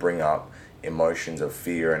going to bring up emotions of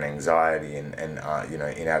fear and anxiety and you know,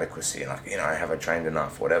 inadequacy and like, you know, have I trained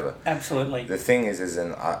enough, whatever. Absolutely. The thing is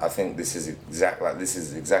and I think this is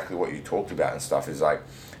exactly what you talked about and stuff, is like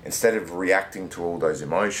instead of reacting to all those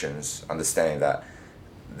emotions, understanding that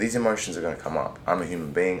these emotions are going to come up. I'm a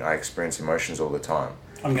human being. I experience emotions all the time.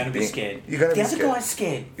 I'm going to be scared. You're going to be scared. The other guy's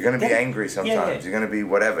scared. You're going to be angry sometimes. Yeah. You're going to be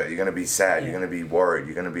whatever. You're going to be sad. You're going to be worried.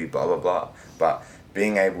 You're going to be blah, blah, blah. But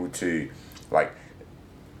being able to, like,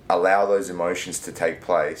 allow those emotions to take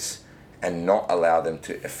place and not allow them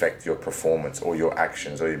to affect your performance or your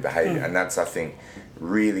actions or your behavior. And that's, I think,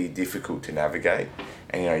 really difficult to navigate.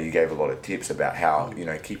 And, you know, you gave a lot of tips about how, you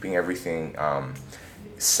know, keeping everything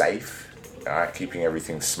safe, keeping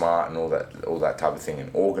everything smart and all that type of thing, and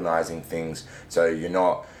organizing things so you're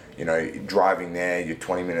not, you know, driving there, you're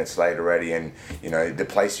 20 minutes late already, and you know the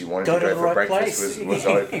place you wanted to go for breakfast was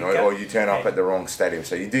open, or you turn up at the wrong stadium.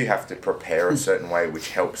 So you do have to prepare a certain way, which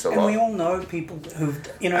helps a lot. And we all know people who've,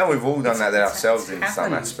 you know, and we've all done that ourselves in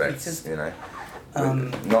some aspects, just, you know,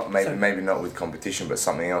 maybe not with competition, but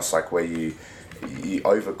something else like where you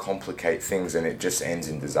overcomplicate things and it just ends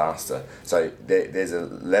in disaster. So there's a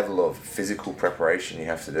level of physical preparation you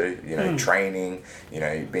have to do, you know, training, you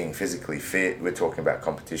know, being physically fit. We're talking about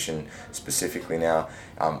competition specifically now,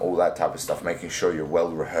 all that type of stuff, making sure you're well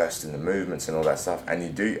rehearsed in the movements and all that stuff. And you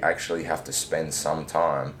do actually have to spend some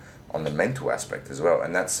time on the mental aspect as well,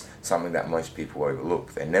 and that's something that most people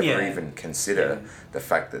overlook. They never even consider the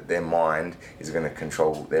fact that their mind is going to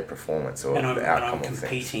control their performance or the outcome of things. And I'm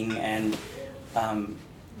competing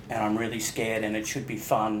and I'm really scared, and it should be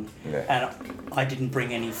fun. Yeah. And I didn't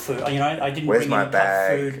bring any food. You know, I didn't Where's bring my any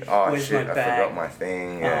bag? food. Oh Where's shit! my I bag? forgot my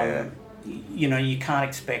thing. Yeah. You know, you can't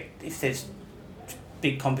expect, if there's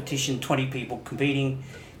big competition, 20 people competing.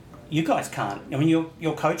 You guys can't. I mean,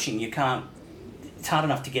 you're coaching. You can't. It's hard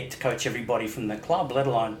enough to get to coach everybody from the club, let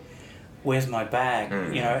alone where's my bag?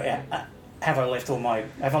 You know, have I left my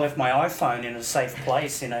iPhone in a safe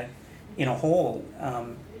place in a hall?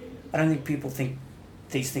 I don't think people think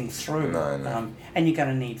these things through. No. And you're going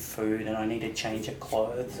to need food, and I need a change of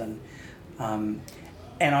clothes, and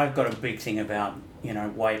I've got a big thing about, you know,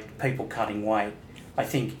 weight, people cutting weight. I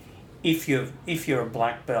think if you're a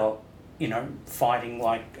black belt, you know, fighting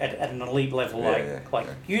like at an elite level like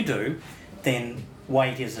you do, then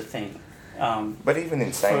weight is a thing. But even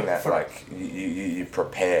in saying like you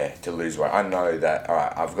prepare to lose weight. I know that, all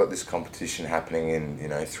right, I've got this competition happening in, you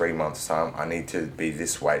know, 3 months' time. I need to be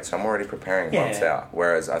this weight, so I'm already preparing months out.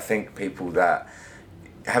 Whereas I think people that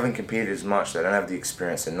haven't competed as much, they don't have the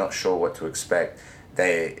experience, they're not sure what to expect.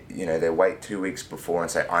 They wait 2 weeks before and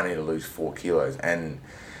say, I need to lose 4 kilos, and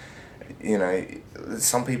you know,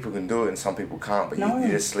 some people can do it and some people can't, but you're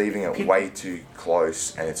just leaving it way too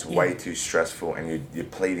close, and it's way too stressful, and you're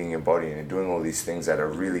depleting your body, and you're doing all these things that are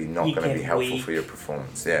really not going to be helpful for your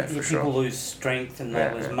performance. Yeah, for sure. People lose strength and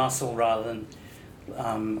they lose muscle rather than,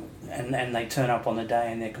 and they turn up on the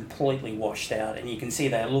day and they're completely washed out, and you can see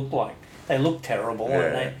they look terrible,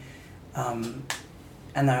 and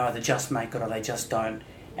they either just make it or they just don't.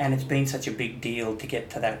 And it's been such a big deal to get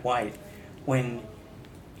to that weight when,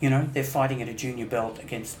 you know, they're fighting at a junior belt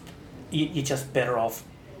against. You're just better off.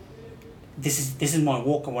 This is my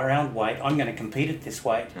walk around weight. I'm going to compete at this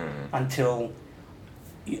weight until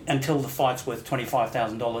the fight's worth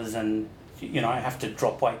 $25,000, and you know I have to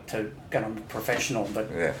drop weight to go on professional. But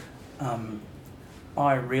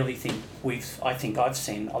I really think I've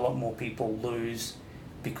seen a lot more people lose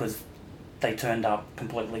because they turned up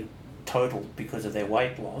completely total because of their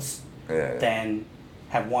weight loss than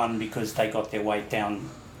have won because they got their weight down,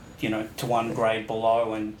 you know, to one grade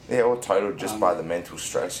below. And or total just by the mental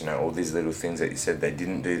stress, you know, all these little things that you said, they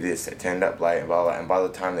didn't do this, they turned up late, and blah, blah, and by the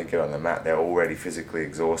time they get on the mat, they're already physically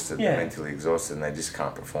exhausted, they're mentally exhausted, and they just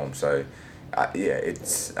can't perform. So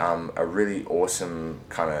it's a really awesome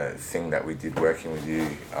kind of thing that we did working with you,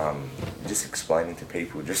 just explaining to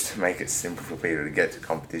people, just to make it simple for people to get to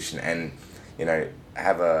competition and, you know,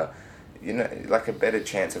 have a better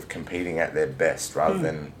chance of competing at their best rather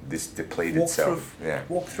than this depleted self.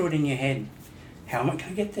 Walk through it in your head. How am I going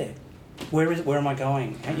to get there? Where am I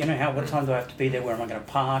going? You know, what time do I have to be there? Where am I going to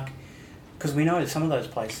park? Because we know that some of those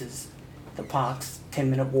places, the park's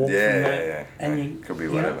 10-minute walk from there. And you could be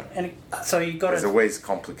whatever. So you got. There's always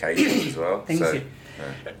complications as well. And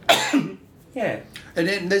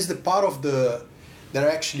then there's the part of that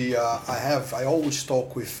actually I always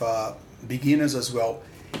talk with beginners as well.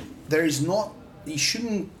 You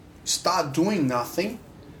shouldn't start doing nothing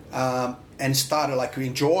and started like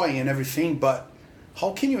enjoying and everything, but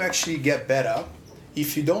how can you actually get better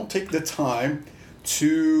if you don't take the time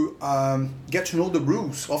to get to know the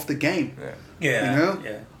rules of the game? Yeah. You know?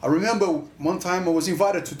 I remember one time I was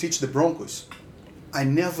invited to teach the Broncos. I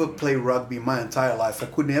never played rugby my entire life. I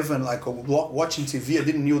couldn't even, like, watching TV, I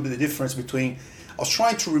didn't know the difference between, I was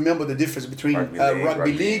trying to remember the difference between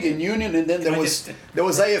rugby league and union, and then there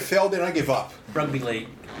was AFL, then I gave up.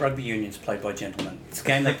 Rugby union's played by gentlemen. It's a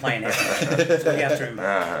game they play in Africa. So you have to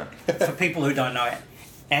remember. For people who don't know,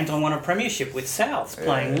 Anton won a premiership with Souths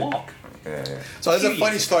playing lock. So there's a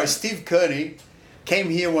funny story. Steve Kearney came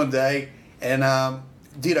here one day and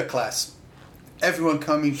did a class. Everyone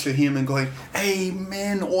coming to him and going, "Hey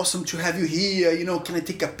man, awesome to have you here. You know, can I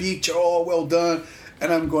take a picture? Oh, well done."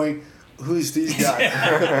 And I'm going, "Who is this guy?"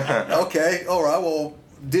 Okay, all right. Well,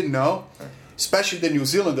 didn't know. Especially the New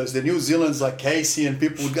Zealanders. The New Zealanders like Casey and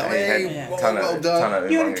people would go, "Hey, well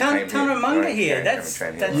done." You had Tanamunga here. That's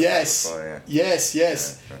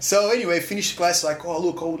Yes. So anyway, finished the class like, "Oh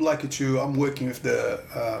look, I would like you to. I'm working with the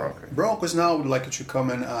Broncos now. I would like you to come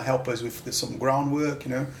and help us with some groundwork,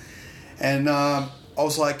 you know." And I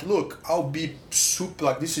was like, "Look, I'll be super.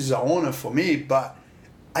 Like, this is an honor for me, but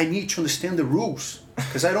I need to understand the rules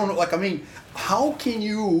because I don't know. Like, I mean, how can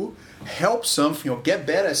you help something or get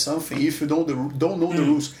better at something if you don't know the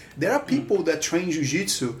rules?" There are people that train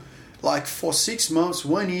jiu-jitsu like for 6 months,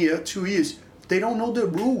 1 year, 2 years. They don't know the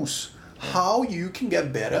rules. How you can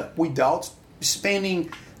get better without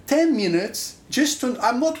spending 10 minutes just to...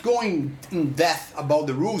 I'm not going in depth about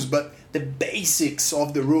the rules, but the basics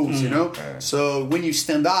of the rules, you know? So when you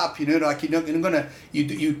stand up, you know, like you're gonna...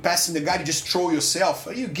 You passing the guy, you just throw yourself.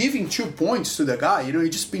 Are you giving 2 points to the guy? You know,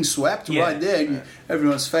 you're just being swept right there in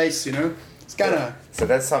everyone's face, you know? It's kind of... So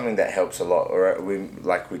that's something that helps a lot. Or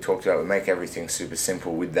we talked about, we make everything super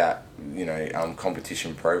simple with that, you know,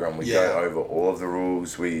 competition program. We go over all of the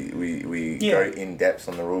rules. We go in depth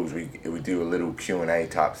on the rules. We do a little Q&A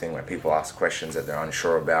type thing where people ask questions that they're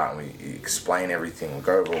unsure about, and we explain everything. We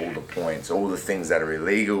go over all the points, all the things that are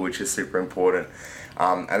illegal, which is super important.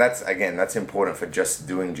 And that's important for just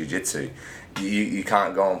doing jiu-jitsu. You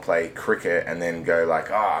can't go and play cricket and then go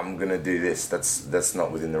like, I'm going to do this. That's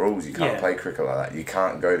not within the rules. You can't play cricket like that. You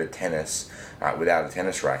can't go to tennis without a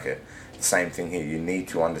tennis racket. Same thing here. You need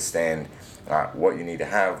to understand what you need to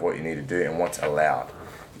have, what you need to do, and what's allowed.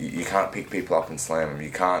 You can't pick people up and slam them.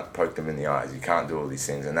 You can't poke them in the eyes. You can't do all these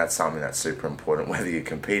things, and that's something that's super important. Whether you're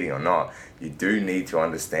competing or not, you do need to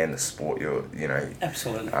understand the sport you're,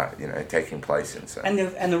 absolutely, taking place in. So.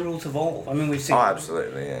 And the rules evolve. I mean, we've seen. Oh,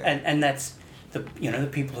 absolutely, yeah. And that's the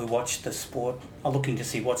people who watch the sport are looking to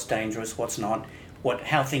see what's dangerous, what's not,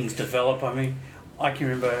 how things develop. I mean, I can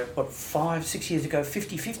remember 5-6 years ago,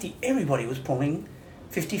 50-50. Everybody was pulling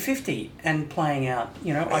 50-50 and playing out,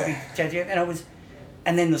 IBJJF,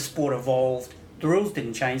 and then the sport evolved. The rules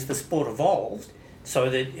didn't change. The sport evolved so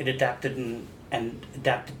that it adapted and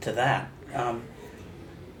adapted to that.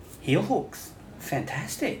 Heel hooks,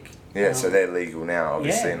 fantastic. Yeah, so they're legal now,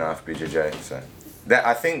 obviously, in IBJJ. So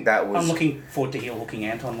I think that was. I'm looking forward to heel hooking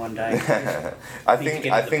Anton one day. I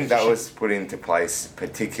think that was put into place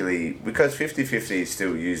particularly because 50-50 is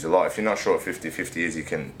still used a lot. If you're not sure what 50-50 is, you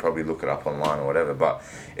can probably look it up online or whatever. But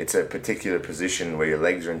it's a particular position where your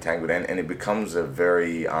legs are entangled and it becomes a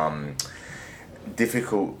very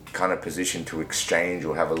difficult kind of position to exchange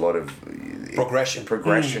or have a lot of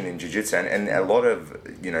progression in jiu-jitsu and a lot of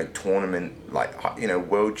tournament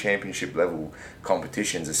world championship level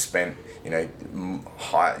competitions are spent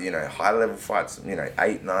high level fights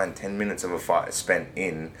 8, 9, 10 minutes of a fight is spent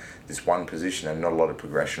in this one position and not a lot of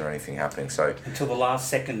progression or anything happening. So until the last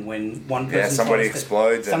second when one person somebody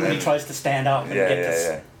explodes somebody tries to stand up and get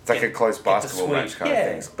this. It's like a close basketball match kind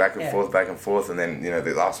of thing. Back and forth, and then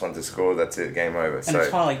the last one to score, that's it, game over. And it's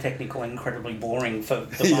highly technical and incredibly boring for the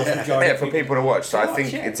vast majority for people to watch. So I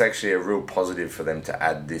think it's actually a real positive for them to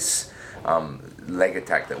add this leg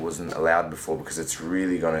attack that wasn't allowed before because it's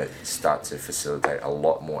really going to start to facilitate a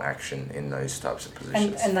lot more action in those types of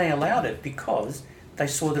positions. And they allowed it because they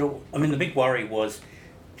saw that. The big worry was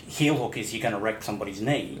heel hook is you're going to wreck somebody's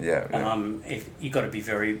knee. If you've got to be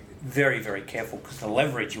very, very, very careful because the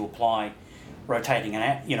leverage you apply, rotating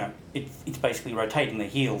it's basically rotating the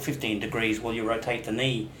heel 15 degrees while you rotate the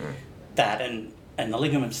knee. And the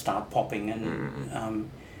ligaments start popping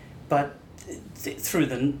but through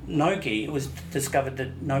the no-gi it was discovered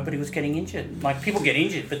that nobody was getting injured. Like people get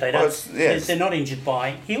injured, but they don't. They're not injured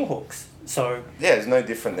by heel hooks. So it's no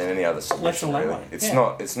different than any other submission. Really.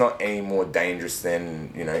 It's not any more dangerous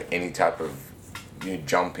than any type of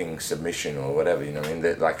jumping submission or whatever, you know what I mean?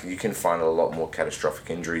 That, like, you can find a lot more catastrophic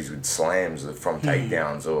injuries with slams from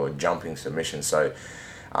takedowns or jumping submissions. So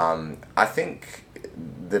I think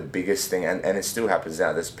the biggest thing, and it still happens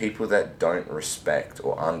now, there's people that don't respect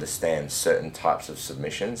or understand certain types of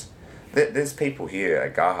submissions. There's people here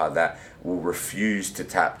at Gaha that will refuse to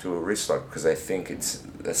tap to a wrist lock because they think it's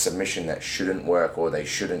a submission that shouldn't work, or they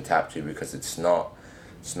shouldn't tap to because it's not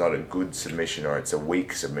a good submission, or it's a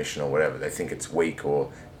weak submission or whatever. They think it's weak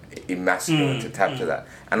or emasculine to tap to that.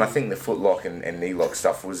 And I think the foot lock and knee lock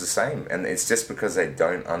stuff was the same. And it's just because they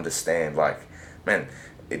don't understand, like, man,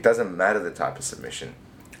 it doesn't matter the type of submission.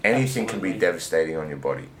 Anything can be devastating on your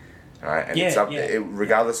body. Right? And it's up,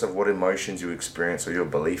 regardless of what emotions you experience or your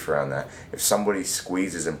belief around that. If somebody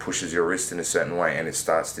squeezes and pushes your wrist in a certain way and it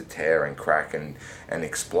starts to tear and crack and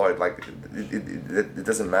explode, like, it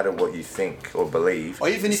doesn't matter what you think or believe. Or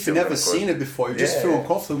even if you've never seen it before, you just feel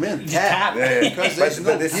uncomfortable, man. Tap. Because there's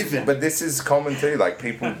no giving. But this is common too. Like,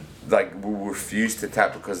 people like will refuse to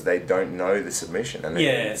tap because they don't know the submission, and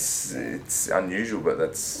it's unusual, but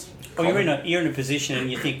that's. Well, you're in a position, and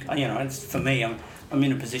you think, you know, it's, for me, I'm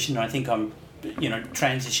in a position, and I think I'm, you know,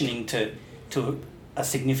 transitioning to a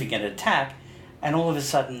significant attack, and all of a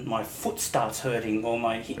sudden my foot starts hurting, or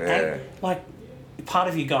my like, part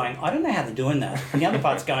of you going, I don't know how they're doing that, and the other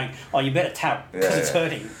part's going, oh, you better tap because it's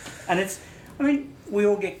hurting, and it's, I mean, we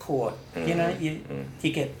all get caught, you know, you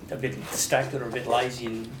get a bit distracted or a bit lazy,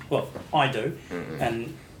 and well, I do,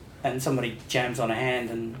 and somebody jams on a hand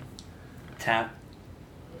and tap.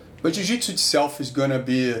 But jiu-jitsu itself is going to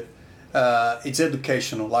be, it's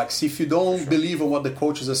educational. Like, see, if you don't believe in what the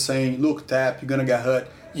coaches are saying, look, tap, you're going to get hurt,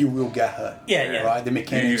 you will get hurt. Yeah. Right? The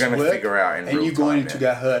mechanics you're going to figure out in real and you're time, going to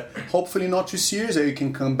get hurt. Hopefully not too serious, or you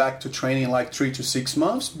can come back to training in like 3 to 6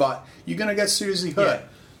 months, but you're going to get seriously hurt.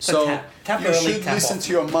 So tap you early, should tap listen off.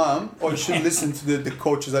 to your mom, or you should listen to the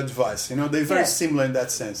coach's advice. You know, they're very similar in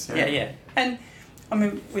that sense. You know? Yeah. And, I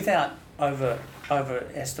mean, without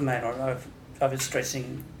overestimate or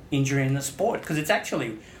overstressing injury in the sport, because it's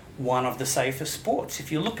actually one of the safest sports.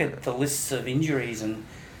 If you look at the lists of injuries and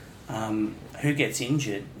who gets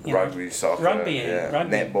injured, rugby, soccer, rugby,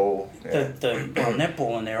 netball,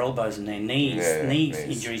 netball and their elbows and their knees, knee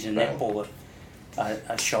injuries in netball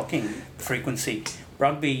are shocking frequency.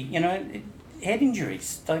 Rugby, you know, head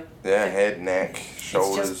injuries, like head, neck,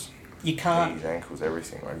 shoulders. Just, you can't, knees, ankles,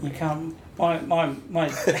 everything. Rugby. You can't. My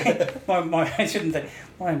I shouldn't say.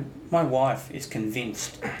 My wife is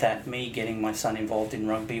convinced that me getting my son involved in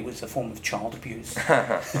rugby was a form of child abuse,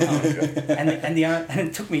 and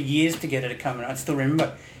it took me years to get her to come. And I still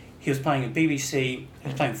remember, he was playing at BBC. He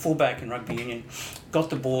was playing fullback in rugby union. Got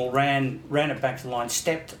the ball, ran it back to the line,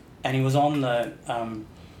 stepped, and he was on the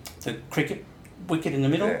cricket wicket in the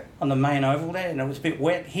middle on the main oval there, and it was a bit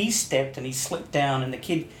wet. He stepped and he slipped down, and the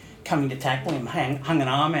kid coming to tackle him hung an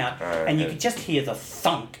arm out, and you could just hear the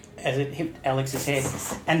thunk as it hit Alex's head,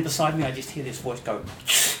 and beside me I just hear this voice go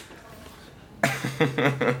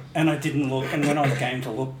and I didn't look, and when I was going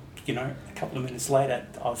to look, you know, a couple of minutes later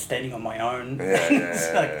I was standing on my own.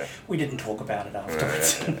 We didn't talk about it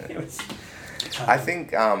afterwards. It was, I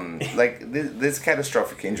think like there's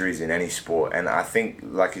catastrophic injuries in any sport, and I think,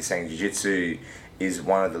 like you're saying, jiu-jitsu is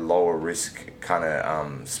one of the lower risk kind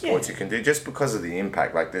of sports you can do, just because of the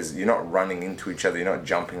impact. Like, you're not running into each other, you're not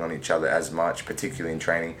jumping on each other as much, particularly in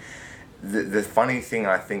training. The funny thing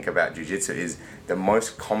I think about jiu-jitsu is the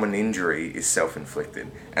most common injury is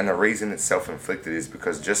self-inflicted, and the reason it's self-inflicted is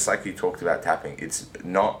because, just like you talked about tapping, it's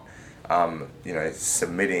not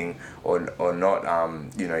submitting or not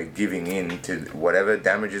giving in to whatever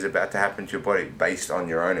damage is about to happen to your body based on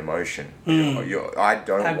your own emotion. I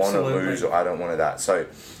don't want to lose, or I don't want to that. So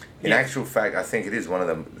in actual fact, I think it is one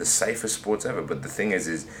of the safest sports ever. But the thing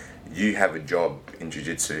is you have a job in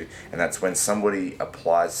jiu-jitsu, and that's when somebody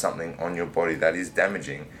applies something on your body that is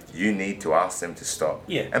damaging, you need to ask them to stop.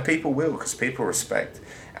 And people will, because people respect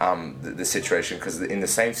the situation, because in the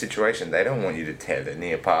same situation they don't want you to tear their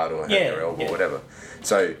knee apart or hurt their elbow or whatever.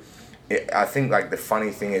 So I think, like, the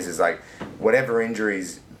funny thing is like, whatever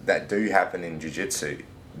injuries that do happen in jiu-jitsu,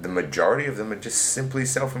 the majority of them are just simply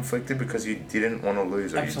self-inflicted because you didn't want to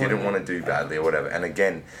lose, or you didn't want to do badly or whatever. And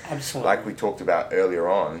again, like we talked about earlier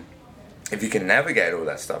on, if you can navigate all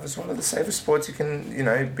that stuff, it's one of the safest sports you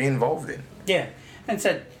can, be involved in. And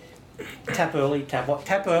so tap early, tap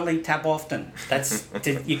often. That's I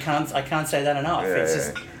can't say that enough. It's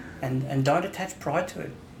just, and don't attach pride to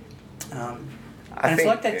it. And it's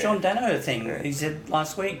like that John Danaher thing. He said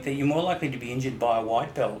last week that you're more likely to be injured by a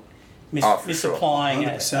white belt misapplying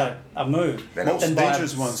a move than by a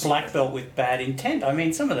black belt with bad intent. I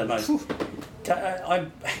mean, some of the most...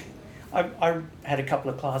 I had a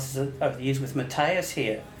couple of classes over the years with Mateus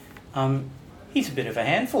here. He's a bit of a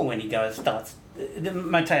handful when he starts.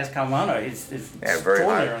 Mateus Calmano is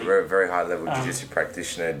very high level jiu-jitsu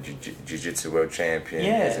practitioner, jiu-jitsu world champion.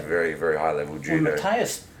 Yeah. He's a very, very high level judo. When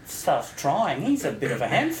Mateus starts trying, he's a bit of a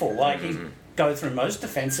handful. Like he goes through most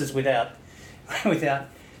defences without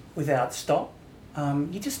stop.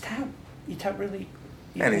 You don't really.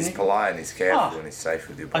 And he's polite and he's careful and he's safe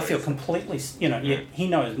with your body. I feel completely. He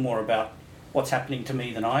knows more about what's happening to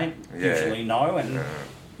me than I usually know, and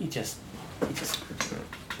he just.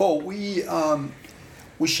 Paul, we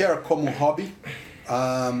share a common hobby.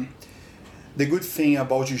 The good thing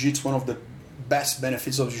about Jiu-Jitsu, one of the best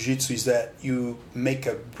benefits of Jiu-Jitsu is that you make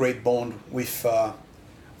a great bond with a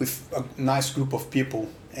nice group of people,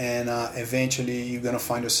 and eventually you're gonna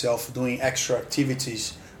find yourself doing extra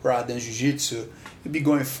activities rather than Jiu-Jitsu. You'll be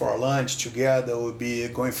going for a lunch together, we'll be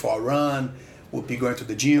going for a run, we'll be going to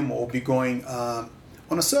the gym, or we'll be going on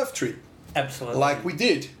a surf trip. Absolutely. Like we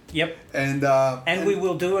did. Yep. And we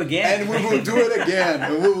will do again. And we will do it again.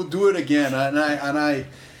 And we will do it again.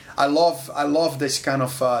 I love this kind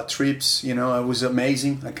of trips. It was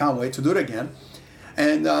amazing. I can't wait to do it again.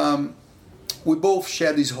 And we both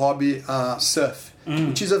share this hobby, surf,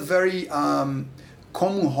 which is a very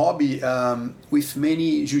common hobby with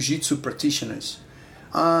many jiu-jitsu practitioners.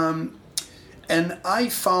 And I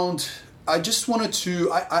had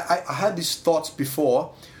these thoughts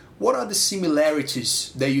before. What are the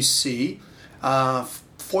similarities that you see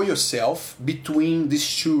for yourself between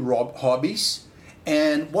these two hobbies,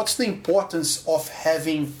 and what's the importance of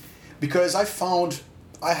having? Because I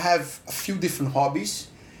have a few different hobbies,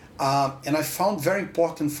 and I found very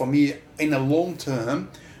important for me in the long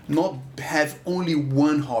term not have only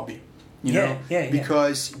one hobby,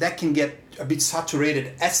 because that can get a bit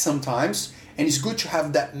saturated at sometimes. And it's good to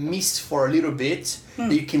have that mist for a little bit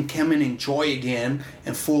that you can come and enjoy again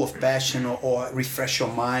and full of passion, or refresh your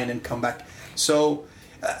mind and come back. So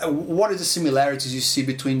what are the similarities you see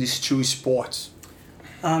between these two sports?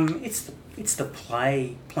 It's the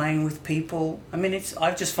playing with people. I mean,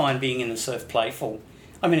 I just find being in the surf playful.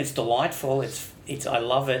 I mean, it's delightful. I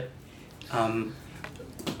love it. But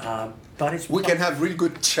we can have really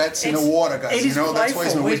good chats in the water, guys. That's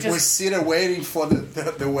why we sit there waiting for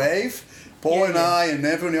the wave. Paul and I and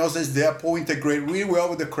everyone else is there. Paul integrate really well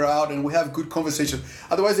with the crowd, and we have good conversations.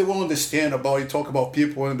 Otherwise, they won't understand you talk about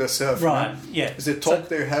people and the surf. Right? Yeah. It's the talk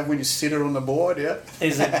they have when you sit on the board. Yeah.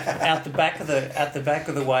 There's at the back of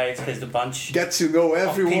the waves. There's a bunch. Get to know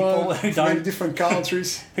everyone. People who don't, many different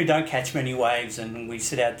countries who don't catch many waves, and we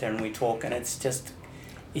sit out there and we talk, and it's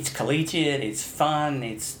collegiate. It's fun.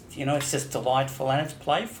 It's just delightful, and it's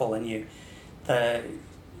playful, and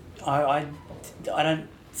I don't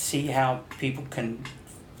see how people can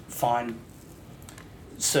find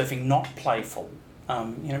surfing not playful.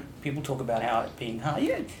 People talk about how it being hard.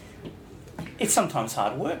 Yeah, it's sometimes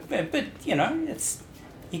hard work, but you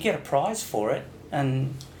get a prize for it,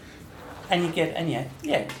 and you get yeah.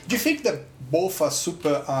 Do you think that both are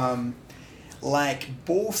super?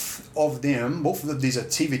 Both of these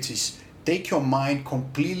activities take your mind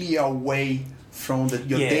completely away from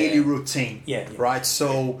your daily routine. Yeah. Right.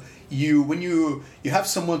 So. When you have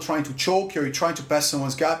someone trying to choke you, or you're trying to pass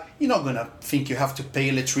someone's guard, you're not gonna think you have to pay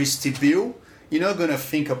electricity bill. You're not gonna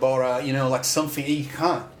think about like something you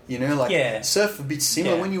can't. Surf a bit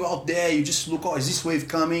similar. When you're out there, you just look, is this wave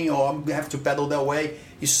coming, or I'm gonna have to paddle that way.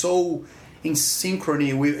 You're so in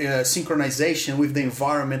synchrony with synchronization with the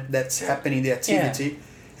environment that's happening, the activity.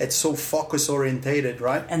 Yeah. It's so focus orientated,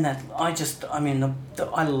 right? And that I just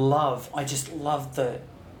love the.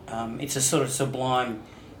 It's a sort of sublime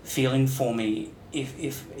feeling for me,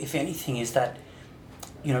 if anything, is that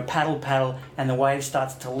paddle and the wave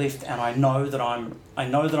starts to lift, and I know that I'm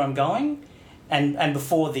going, and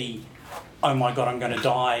before the oh my god I'm going to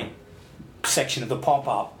die section of the pop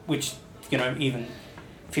up, which even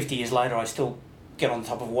 50 years later I still get on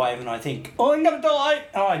top of a wave and I think, oh, I'm going to die.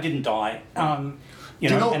 Oh, I didn't die. Do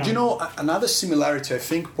you know another similarity I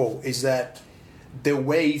think, Paul, is that the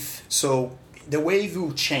wave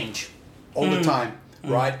will change all the time.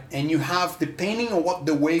 Right, and you have, depending on what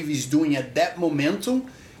the wave is doing at that momentum,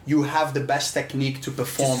 you have the best technique to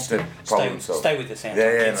perform. Stay with the sound.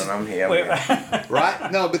 I'm here.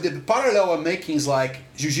 Right? No, but the parallel I'm making is like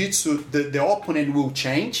jiu-jitsu, the opponent will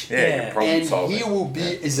change. And he will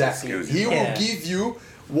be, he will give you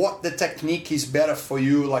what the technique is better for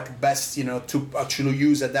you, like best, to actually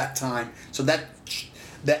use at that time. So that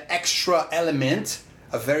the extra element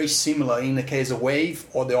are very similar in the case of wave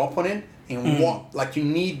or the opponent. And what you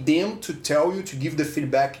need them to tell you, to give the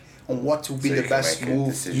feedback on what will be the best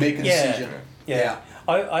move, make a decision. Yeah.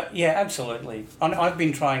 Yeah, absolutely. I've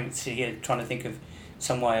been trying to think of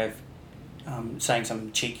some way of saying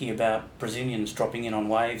something cheeky about Brazilians dropping in on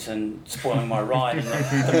waves and spoiling my ride, and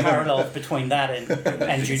the parallels between that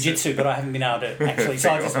and jiu-jitsu, but I haven't been able to actually. So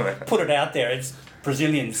I just put it out there. It's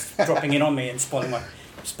Brazilians dropping in on me and spoiling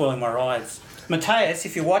my rides. Matthias,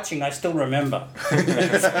 if you're watching, I still remember.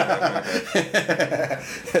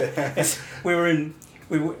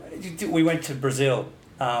 We went to Brazil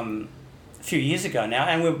a few years ago now,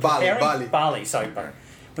 and we were preparing Bali.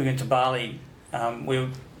 We went to Bali. We were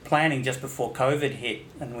planning just before COVID hit,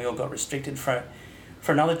 and we all got restricted for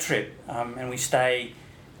another trip. And we stay.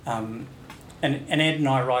 And Ed and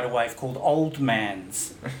I ride a wave called Old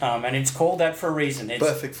Man's, and it's called that for a reason. It's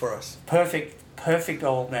perfect for us. Perfect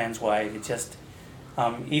old man's wave. It just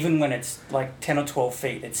even when it's like 10 or 12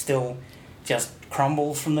 feet, it still just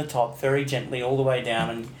crumbles from the top very gently all the way down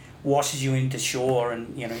and washes you into shore,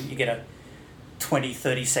 and you get a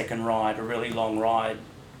 20-30 second ride, a really long ride,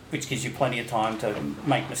 which gives you plenty of time to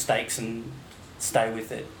make mistakes and stay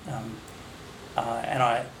with it.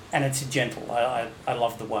 And it's gentle. I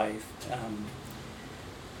love the wave.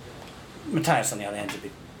 Matthias, on the other hand, is a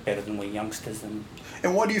bit better than we youngsters. And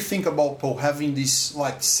what do you think about, Paul, having this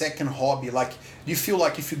like second hobby? Like, do you feel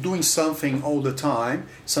like if you're doing something all the time,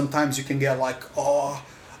 sometimes you can get like, oh,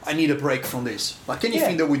 I need a break from this. Like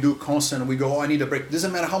anything that we do constant, we go, oh, I need a break.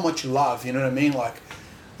 Doesn't matter how much you love, you know what I mean? Like,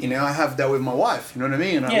 I have that with my wife, you know what I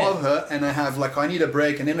mean? And I love her, and I have like, I need a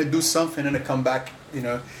break, and then I do something and I come back,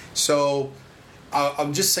 So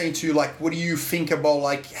I'm just saying to you, like, what do you think about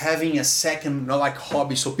like having a second like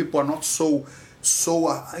hobby, so people are not so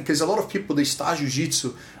because a lot of people, they start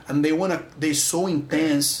jiu-jitsu and they're so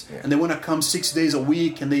intense and they want to come 6 days a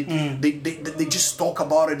week, and they just talk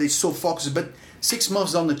about it, they're so focused, but 6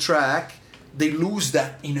 months down the track they lose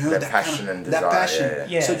that that passion and desire. That passion.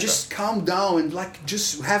 Yeah. So just calm down and like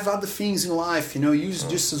just have other things in life, use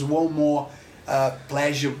just as one more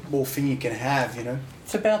pleasurable thing you can have.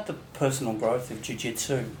 It's about the personal growth of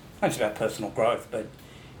jiu-jitsu. It's about personal growth, but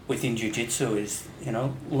within jiu-jitsu is,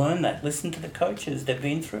 learn that. Listen to the coaches. They've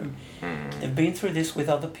been through this with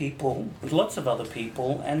other people, with lots of other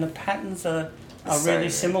people, and the patterns are really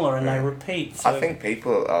similar, and they repeat. So, I think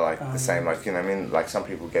people are like the same, like, like some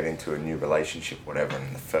people get into a new relationship, whatever,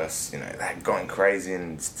 and the first, they're going crazy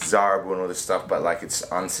and it's desirable and all this stuff, but like it's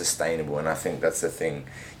unsustainable. And I think that's the thing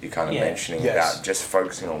you're kind of mentioning about just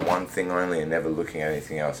focusing on one thing only and never looking at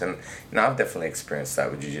anything else. And I've definitely experienced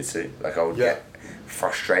that with jiu-jitsu. Like I would get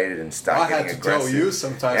frustrated and start getting aggressive. I had to tell you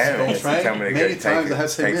sometimes, many times I have to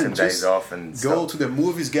say, take some days off and go to the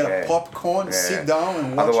movies, get a popcorn, sit down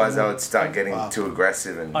and watch. Otherwise I would start getting too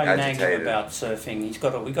aggressive and agitated. I nagged him about surfing.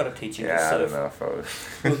 We got to teach him to surf. I don't know if I would.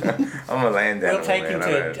 I'm a land animal. We'll take him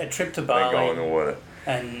to a trip to Bali. Go in the water.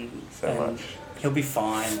 And he'll be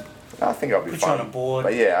fine. I think I'll be fine. Put you on a board.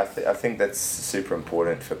 But yeah, I think that's super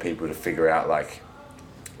important for people to figure out, like,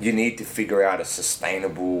 you need to figure out a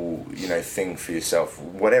sustainable, thing for yourself,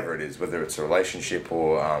 whatever it is, whether it's a relationship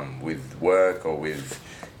or with work or with,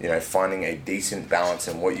 finding a decent balance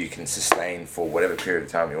in what you can sustain for whatever period of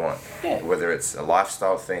time you want. Yeah. Whether it's a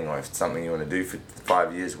lifestyle thing or if it's something you want to do for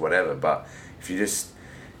 5 years, whatever. But if you just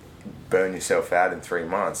burn yourself out in 3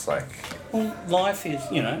 months, like... Well, life is,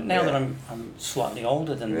 now that I'm slightly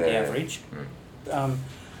older than the average, I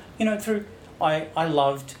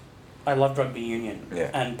loved rugby union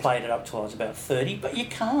and played it up till I was about 30, but you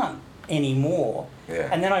can't anymore. Yeah.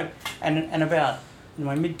 And then and about in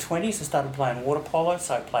my mid-20s I started playing water polo,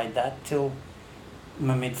 so I played that till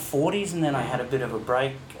my mid-40s, and then I had a bit of a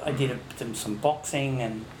break. I did some boxing,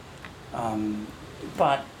 and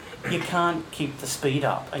but you can't keep the speed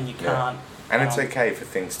up, and you can't... And it's okay for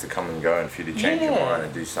things to come and go and for you to change your mind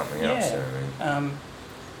and do something else. And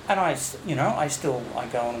I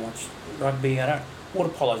go and watch rugby. Water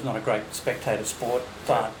polo is not a great spectator sport,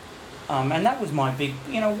 but and that was my big,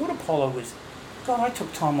 water polo was, I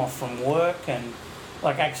took time off from work and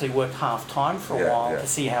actually worked half time for a while to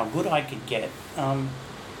see how good I could get.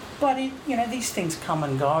 But these things come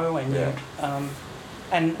and go, and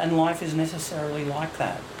and life is necessarily like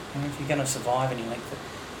that. And if you're going to survive any length of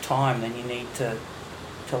time, then you need to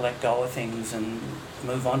let go of things and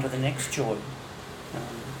move on to the next joy.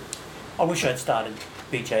 I wish I'd started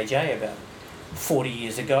BJJ about 40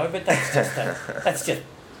 years ago, but that's just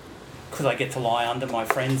because I get to lie under my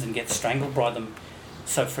friends and get strangled by them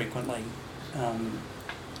so frequently, and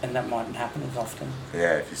that mightn't happen as often.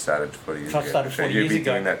 Yeah, if you started 40 years ago. If I started 40 years ago. You'd be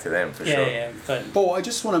doing that to them, for sure. Yeah, but... Paul, I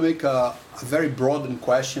just want to make a very broadened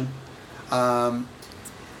question. I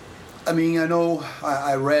know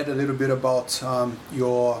I read a little bit about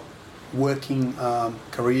your working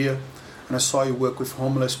career, and I saw you work with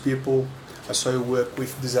homeless people. I saw you work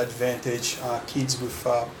with disadvantaged kids with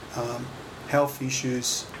health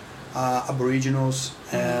issues, aboriginals,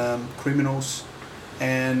 criminals,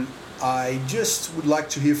 and I just would like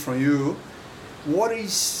to hear from you. What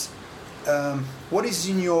is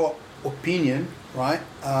in your opinion, right?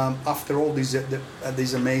 After all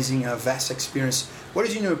this amazing vast experience, what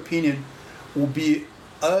is in your opinion will be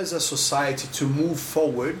as a society to move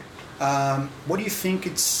forward? What do you think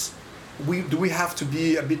do we have to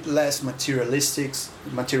be a bit less materialistic?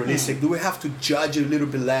 Do we have to judge a little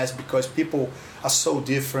bit less because people are so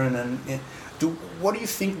different? What do you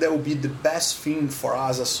think that will be the best thing for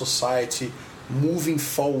us as a society moving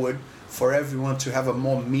forward for everyone to have a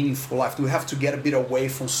more meaningful life? Do we have to get a bit away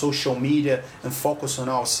from social media and focus on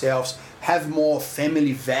ourselves, have more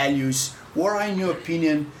family values? What are, in your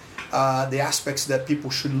opinion, the aspects that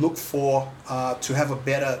people should look for to have a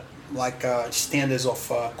better standards of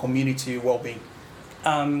community well-being?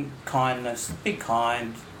 Kindness. Be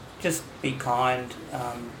kind. Just be kind.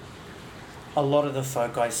 A lot of the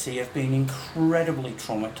folk I see have been incredibly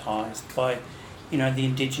traumatised by, the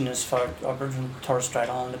indigenous folk, Aboriginal Torres Strait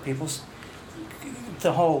Islander peoples.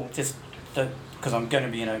 The whole, because I'm going to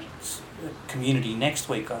be in a community next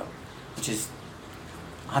week, which is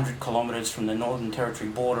 100 kilometres from the Northern Territory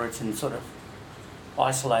border. It's in sort of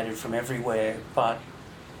isolated from everywhere, but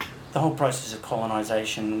the whole process of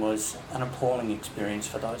colonisation was an appalling experience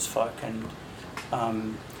for those folk, and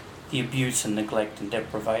the abuse and neglect and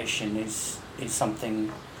deprivation is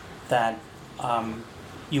something that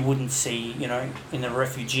you wouldn't see, in the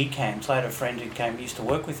refugee camps. I had a friend who used to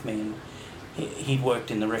work with me, and he'd worked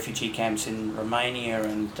in the refugee camps in Romania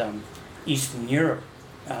and Eastern Europe,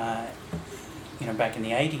 back in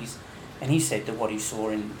the 80s, and he said that what he saw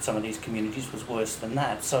in some of these communities was worse than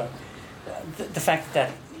that. So the fact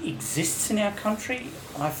that exists in our country,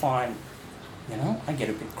 I find, I get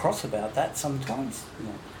a bit cross about that sometimes,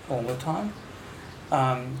 not all the time.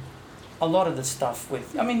 A lot of the stuff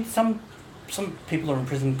some people are in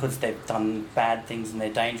prison because they've done bad things and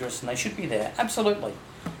they're dangerous and they should be there. Absolutely.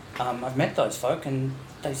 I've met those folk and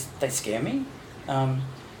they scare me.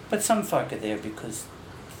 But some folk are there because,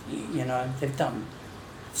 they've done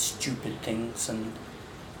stupid things, and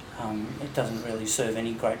it doesn't really serve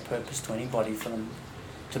any great purpose to anybody for them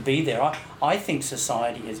to be there. I think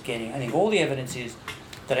society I think all the evidence is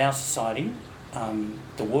that our society,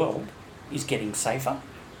 the world, is getting safer,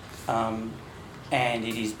 and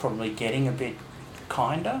it is probably getting a bit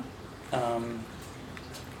kinder.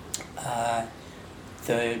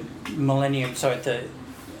 The millennium, so at the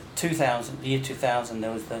year 2000,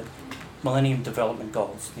 there was the Millennium Development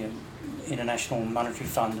Goals, International Monetary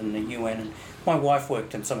Fund and the UN, and my wife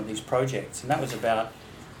worked on some of these projects, and that was about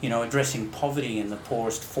addressing poverty in the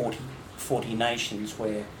poorest 40 nations,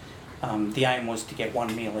 where the aim was to get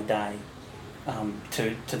one meal a day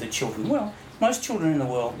to the children. Well, most children in the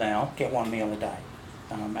world now get one meal a day,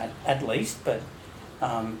 at least, but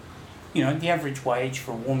the average wage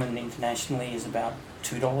for a woman internationally is about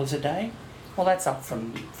 $2 a day. Well, that's up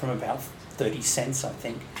from about 30 cents, I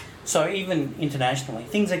think. So even internationally,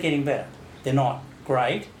 things are getting better. They're not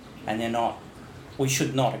great, and we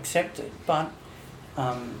should not accept it, but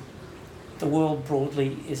the world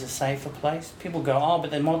broadly is a safer place. People go,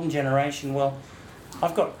 but the modern generation, well,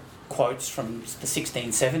 I've got quotes from the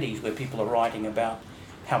 1670s where people are writing about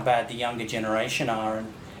how bad the younger generation are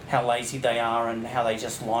and how lazy they are and how they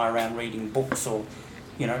just lie around reading books or,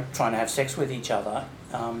 trying to have sex with each other.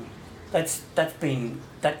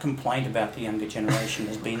 That complaint about the younger generation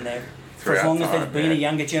has been there for as long as there's been a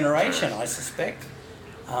younger generation, I suspect.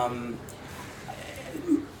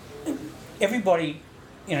 Everybody,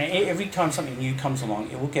 every time something new comes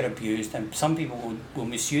along, it will get abused, and some people will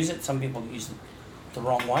misuse it, some people use it the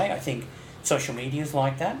wrong way. I think social media is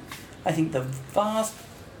like that. I think the vast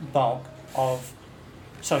bulk of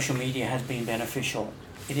social media has been beneficial.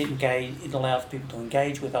 It allows people to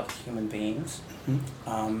engage with other human beings,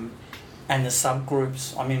 and the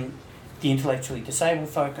subgroups. The intellectually disabled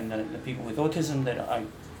folk and the people with autism that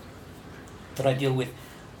I deal with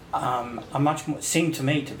seem to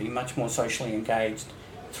me to be much more socially engaged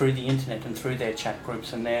through the internet and through their chat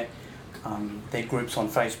groups and their groups on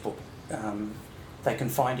Facebook. They can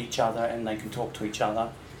find each other and they can talk to each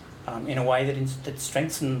other in a way that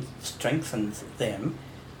strengthens them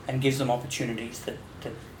and gives them opportunities that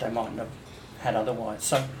they mightn't have had otherwise.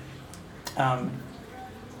 So,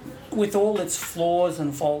 with all its flaws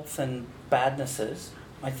and faults and badnesses,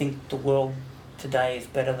 I think the world today is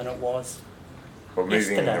better than it was moving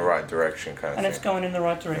yesterday. In the right direction, kind of And it's going in the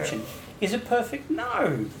right direction. Yeah. Is it perfect?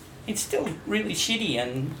 No. It's still really shitty,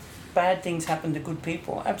 and bad things happen to good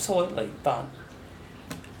people, absolutely. But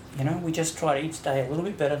we just try each day a little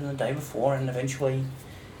bit better than the day before, and eventually,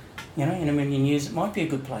 in a million years, it might be a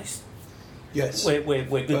good place. Yes. Where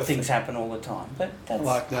good things happen all the time. But that's,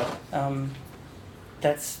 like that.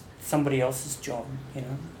 That's somebody else's job.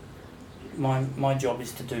 My job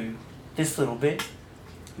is to do this little bit.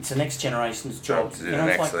 It's the next generation's job. To do the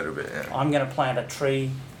next little bit. Yeah. I'm going to plant a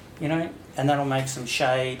tree, and that'll make some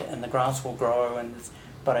shade, and the grass will grow.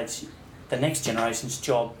 But it's the next generation's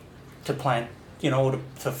job to plant, or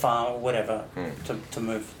to farm or whatever, to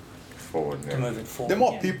move forward. Yeah. To move it forward. The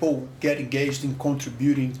more people get engaged in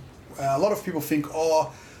contributing, a lot of people think,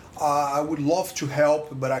 I would love to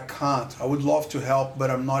help, but I can't. I would love to help, but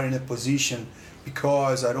I'm not in a position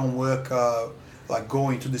because I don't work like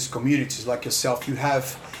going to these communities like yourself. You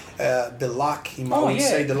have the luck,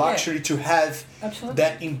 the luxury to have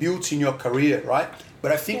that inbuilt in your career, right?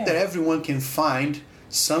 But I think that everyone can find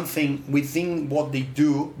something within what they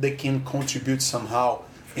do they can contribute somehow.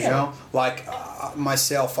 You know, like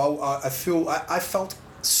myself, I felt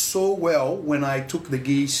so well when I took the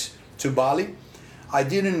geese to Bali. I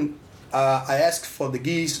didn't. I asked for the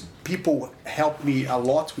geese. People helped me a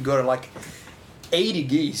lot. We got like 80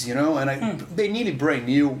 geese, and they nearly brand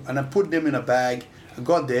new. And I put them in a bag. I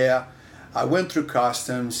got there. I went through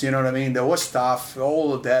customs. You know what I mean? There was stuff,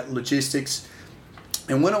 all of that, logistics.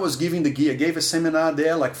 And when I was giving the geese, I gave a seminar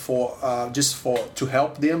there, like to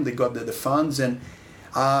help them. They got the funds, and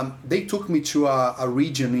they took me to a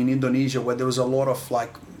region in Indonesia where there was a lot of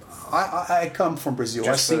like. I come from Brazil.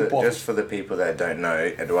 Just for the people that don't know,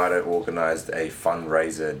 Eduardo organised a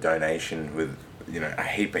fundraiser donation with a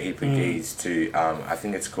heap of geese to I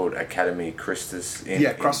think it's called Academy Christus in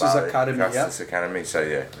Christus Bali. Academy. Christus Academy. So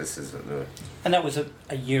this is and that was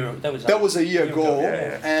a year. That was a year ago.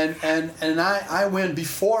 Yeah. And I went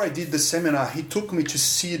before I did the seminar. He took me to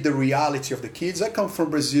see the reality of the kids. I come from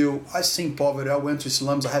Brazil. I seen poverty. I went to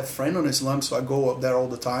slums. I have friends on the slums, so I go up there all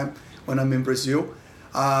the time when I'm in Brazil.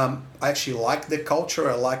 I actually like the culture.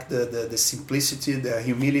 I like the simplicity, the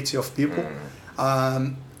humility of people,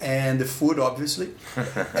 and the food, obviously.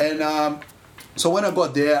 And so when I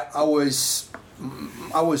got there, I was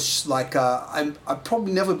like, I've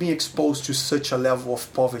probably never been exposed to such a level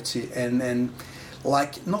of poverty, and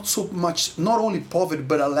like not so much, not only poverty,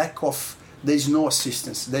 but a lack of. There's no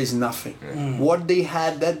assistance. There's nothing. What they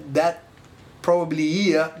had that probably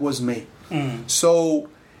year was me. So.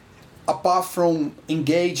 Apart from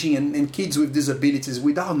engaging and kids with disabilities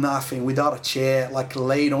without nothing, without a chair, like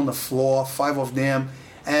laid on the floor, 5 of them,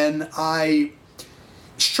 and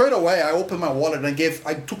straight away I opened my wallet and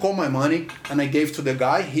I took all my money and I gave to the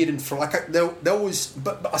guy hidden for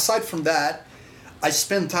but aside from that, I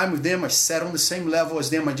spent time with them. I sat on the same level as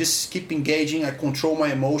them. I just keep engaging. I control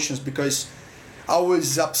my emotions because I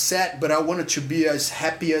was upset, but I wanted to be as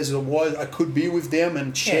happy as I could be with them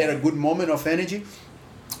and share a good moment of energy.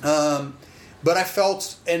 But I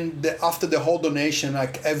felt, after the whole donation,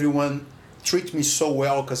 like everyone treated me so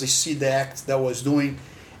well because they see the act that I was doing,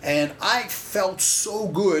 and I felt so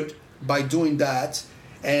good by doing that.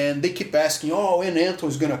 And they keep asking, when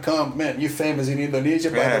Anton's gonna come? Man, you're famous in Indonesia,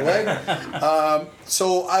 by the way.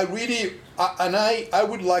 So I really, I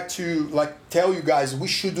would like to tell you guys we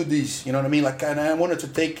should do this. You know what I mean? And I wanted to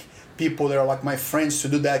take people that are like my friends to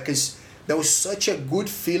do that because there was such a good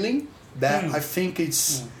feeling. That I think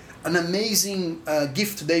it's an amazing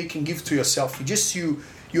gift that you can give to yourself.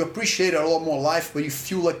 You appreciate a lot more life, but you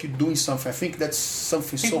feel like you're doing something. I think that's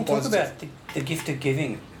something so positive. People talk about the gift of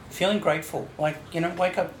giving, feeling grateful. Wake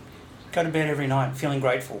up, go to bed every night feeling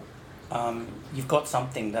grateful. You've got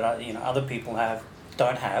something that other people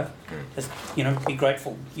don't have. Just, be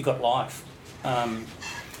grateful. You got life, and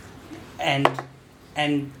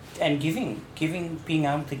giving, being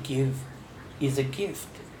able to give, is a gift.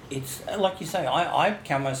 It's like you say, I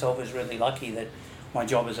count myself as really lucky that my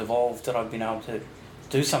job has evolved, that I've been able to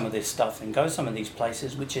do some of this stuff and go some of these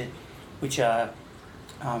places which are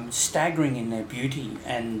staggering in their beauty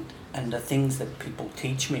and the things that people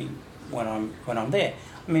teach me when I'm there.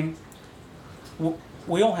 I mean,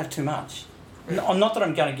 we all have too much. Not that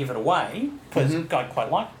I'm going to give it away, because I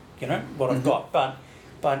quite like what I've got, but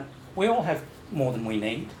we all have more than we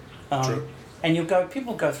need. True. And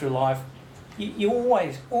people go through life. You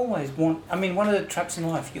always want. I mean, one of the traps in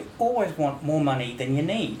life, you always want more money than you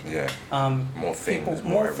need. Yeah. More things.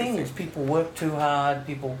 More things. People work too hard.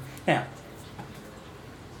 Now,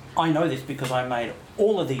 I know this because I made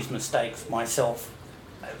all of these mistakes myself,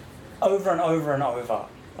 over and over and over.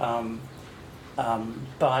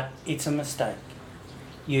 But it's a mistake.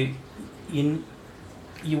 You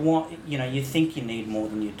want. You think you need more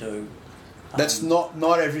than you do, That's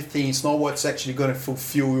not everything. It's not what's actually going to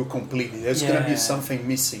fulfill you completely. There's going to be something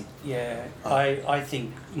missing. Yeah, I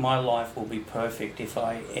think my life will be perfect if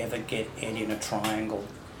I ever get Ed in a triangle.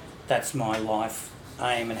 That's my life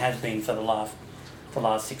aim and has been for the last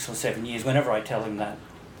 6 or 7 years. Whenever I tell him that,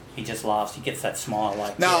 he just laughs. He gets that smile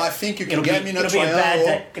like. No, I think you can get me in a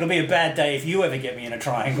triangle. It'll be a bad day if you ever get me in a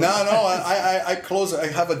triangle. No, I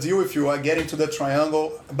have a deal with you. I get into the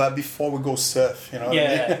triangle, but before we go surf, you know.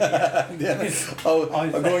 Yeah. I'll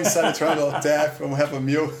go inside the triangle, I'll tap, and we'll have a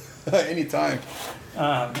meal anytime.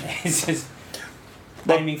 It's just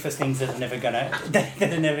aiming for things that are never gonna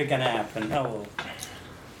happen. Oh well.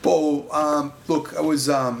 Paul, look, it was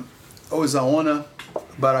an honor,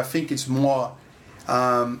 but I think it's more.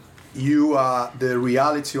 You are the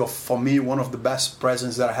reality of, for me, one of the best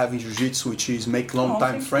presents that I have in Jiu-Jitsu, which is make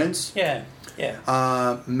long-time friends. Yeah.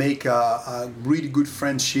 Make a really good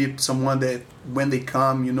friendship, someone that when they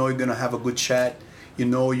come, you know you're going to have a good chat, you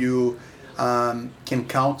know you can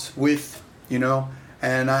count with, you know,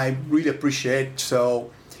 and I really appreciate. So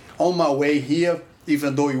on my way here,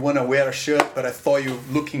 even though you want to wear a shirt, but I thought you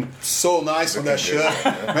looking so nice on that shirt.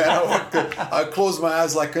 Man, I closed my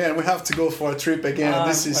eyes like, man, we have to go for a trip again.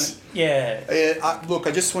 This is... look,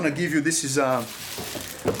 I just want to give you, this is our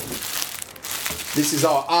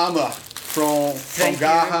armor from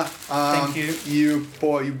Garra. Thank you. You've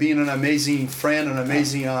been an amazing friend, an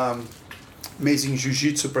amazing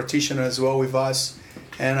Jiu-Jitsu practitioner as well with us.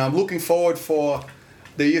 And I'm looking forward for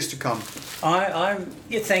the years to come.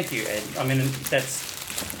 Thank you, Ed. I mean, that's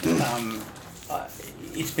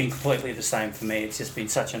it's been completely the same for me. It's just been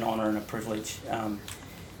such an honour and a privilege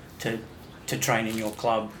to train in your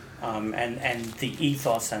club, and the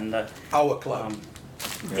ethos and our club.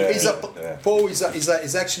 Paul,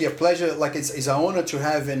 is actually a pleasure. Like it's an honour to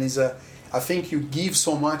have, and I think you give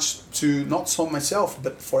so much to not so myself,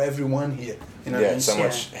 but for everyone here. You know, so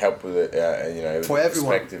much help with it. You know, for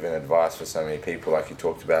everyone. Perspective and advice for so many people, like you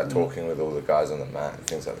talked about, talking with all the guys on the mat and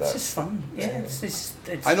things like that. It's just fun. It's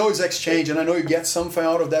I know it's exchange, and I know you get something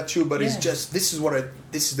out of that too. But it's just this is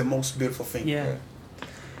the most beautiful thing. Yeah.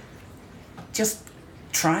 Just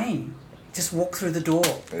train. Just walk through the door.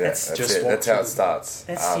 Yeah, that's how it starts.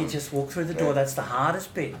 You just walk through the door. That's the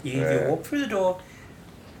hardest bit. You walk through the door.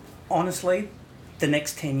 Honestly, the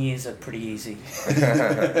next 10 years are pretty easy. And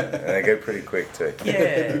they go pretty quick too.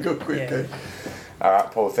 They go quick. Yeah. All right,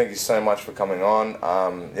 Paul, thank you so much for coming on.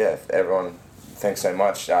 Everyone, thanks so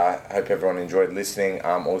much. I hope everyone enjoyed listening.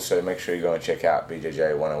 Also, make sure you go and check out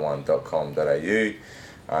BJJ101.com.au,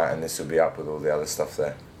 and this will be up with all the other stuff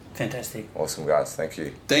there. Fantastic. Awesome, guys. Thank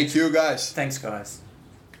you. Thank you, guys. Thanks, guys.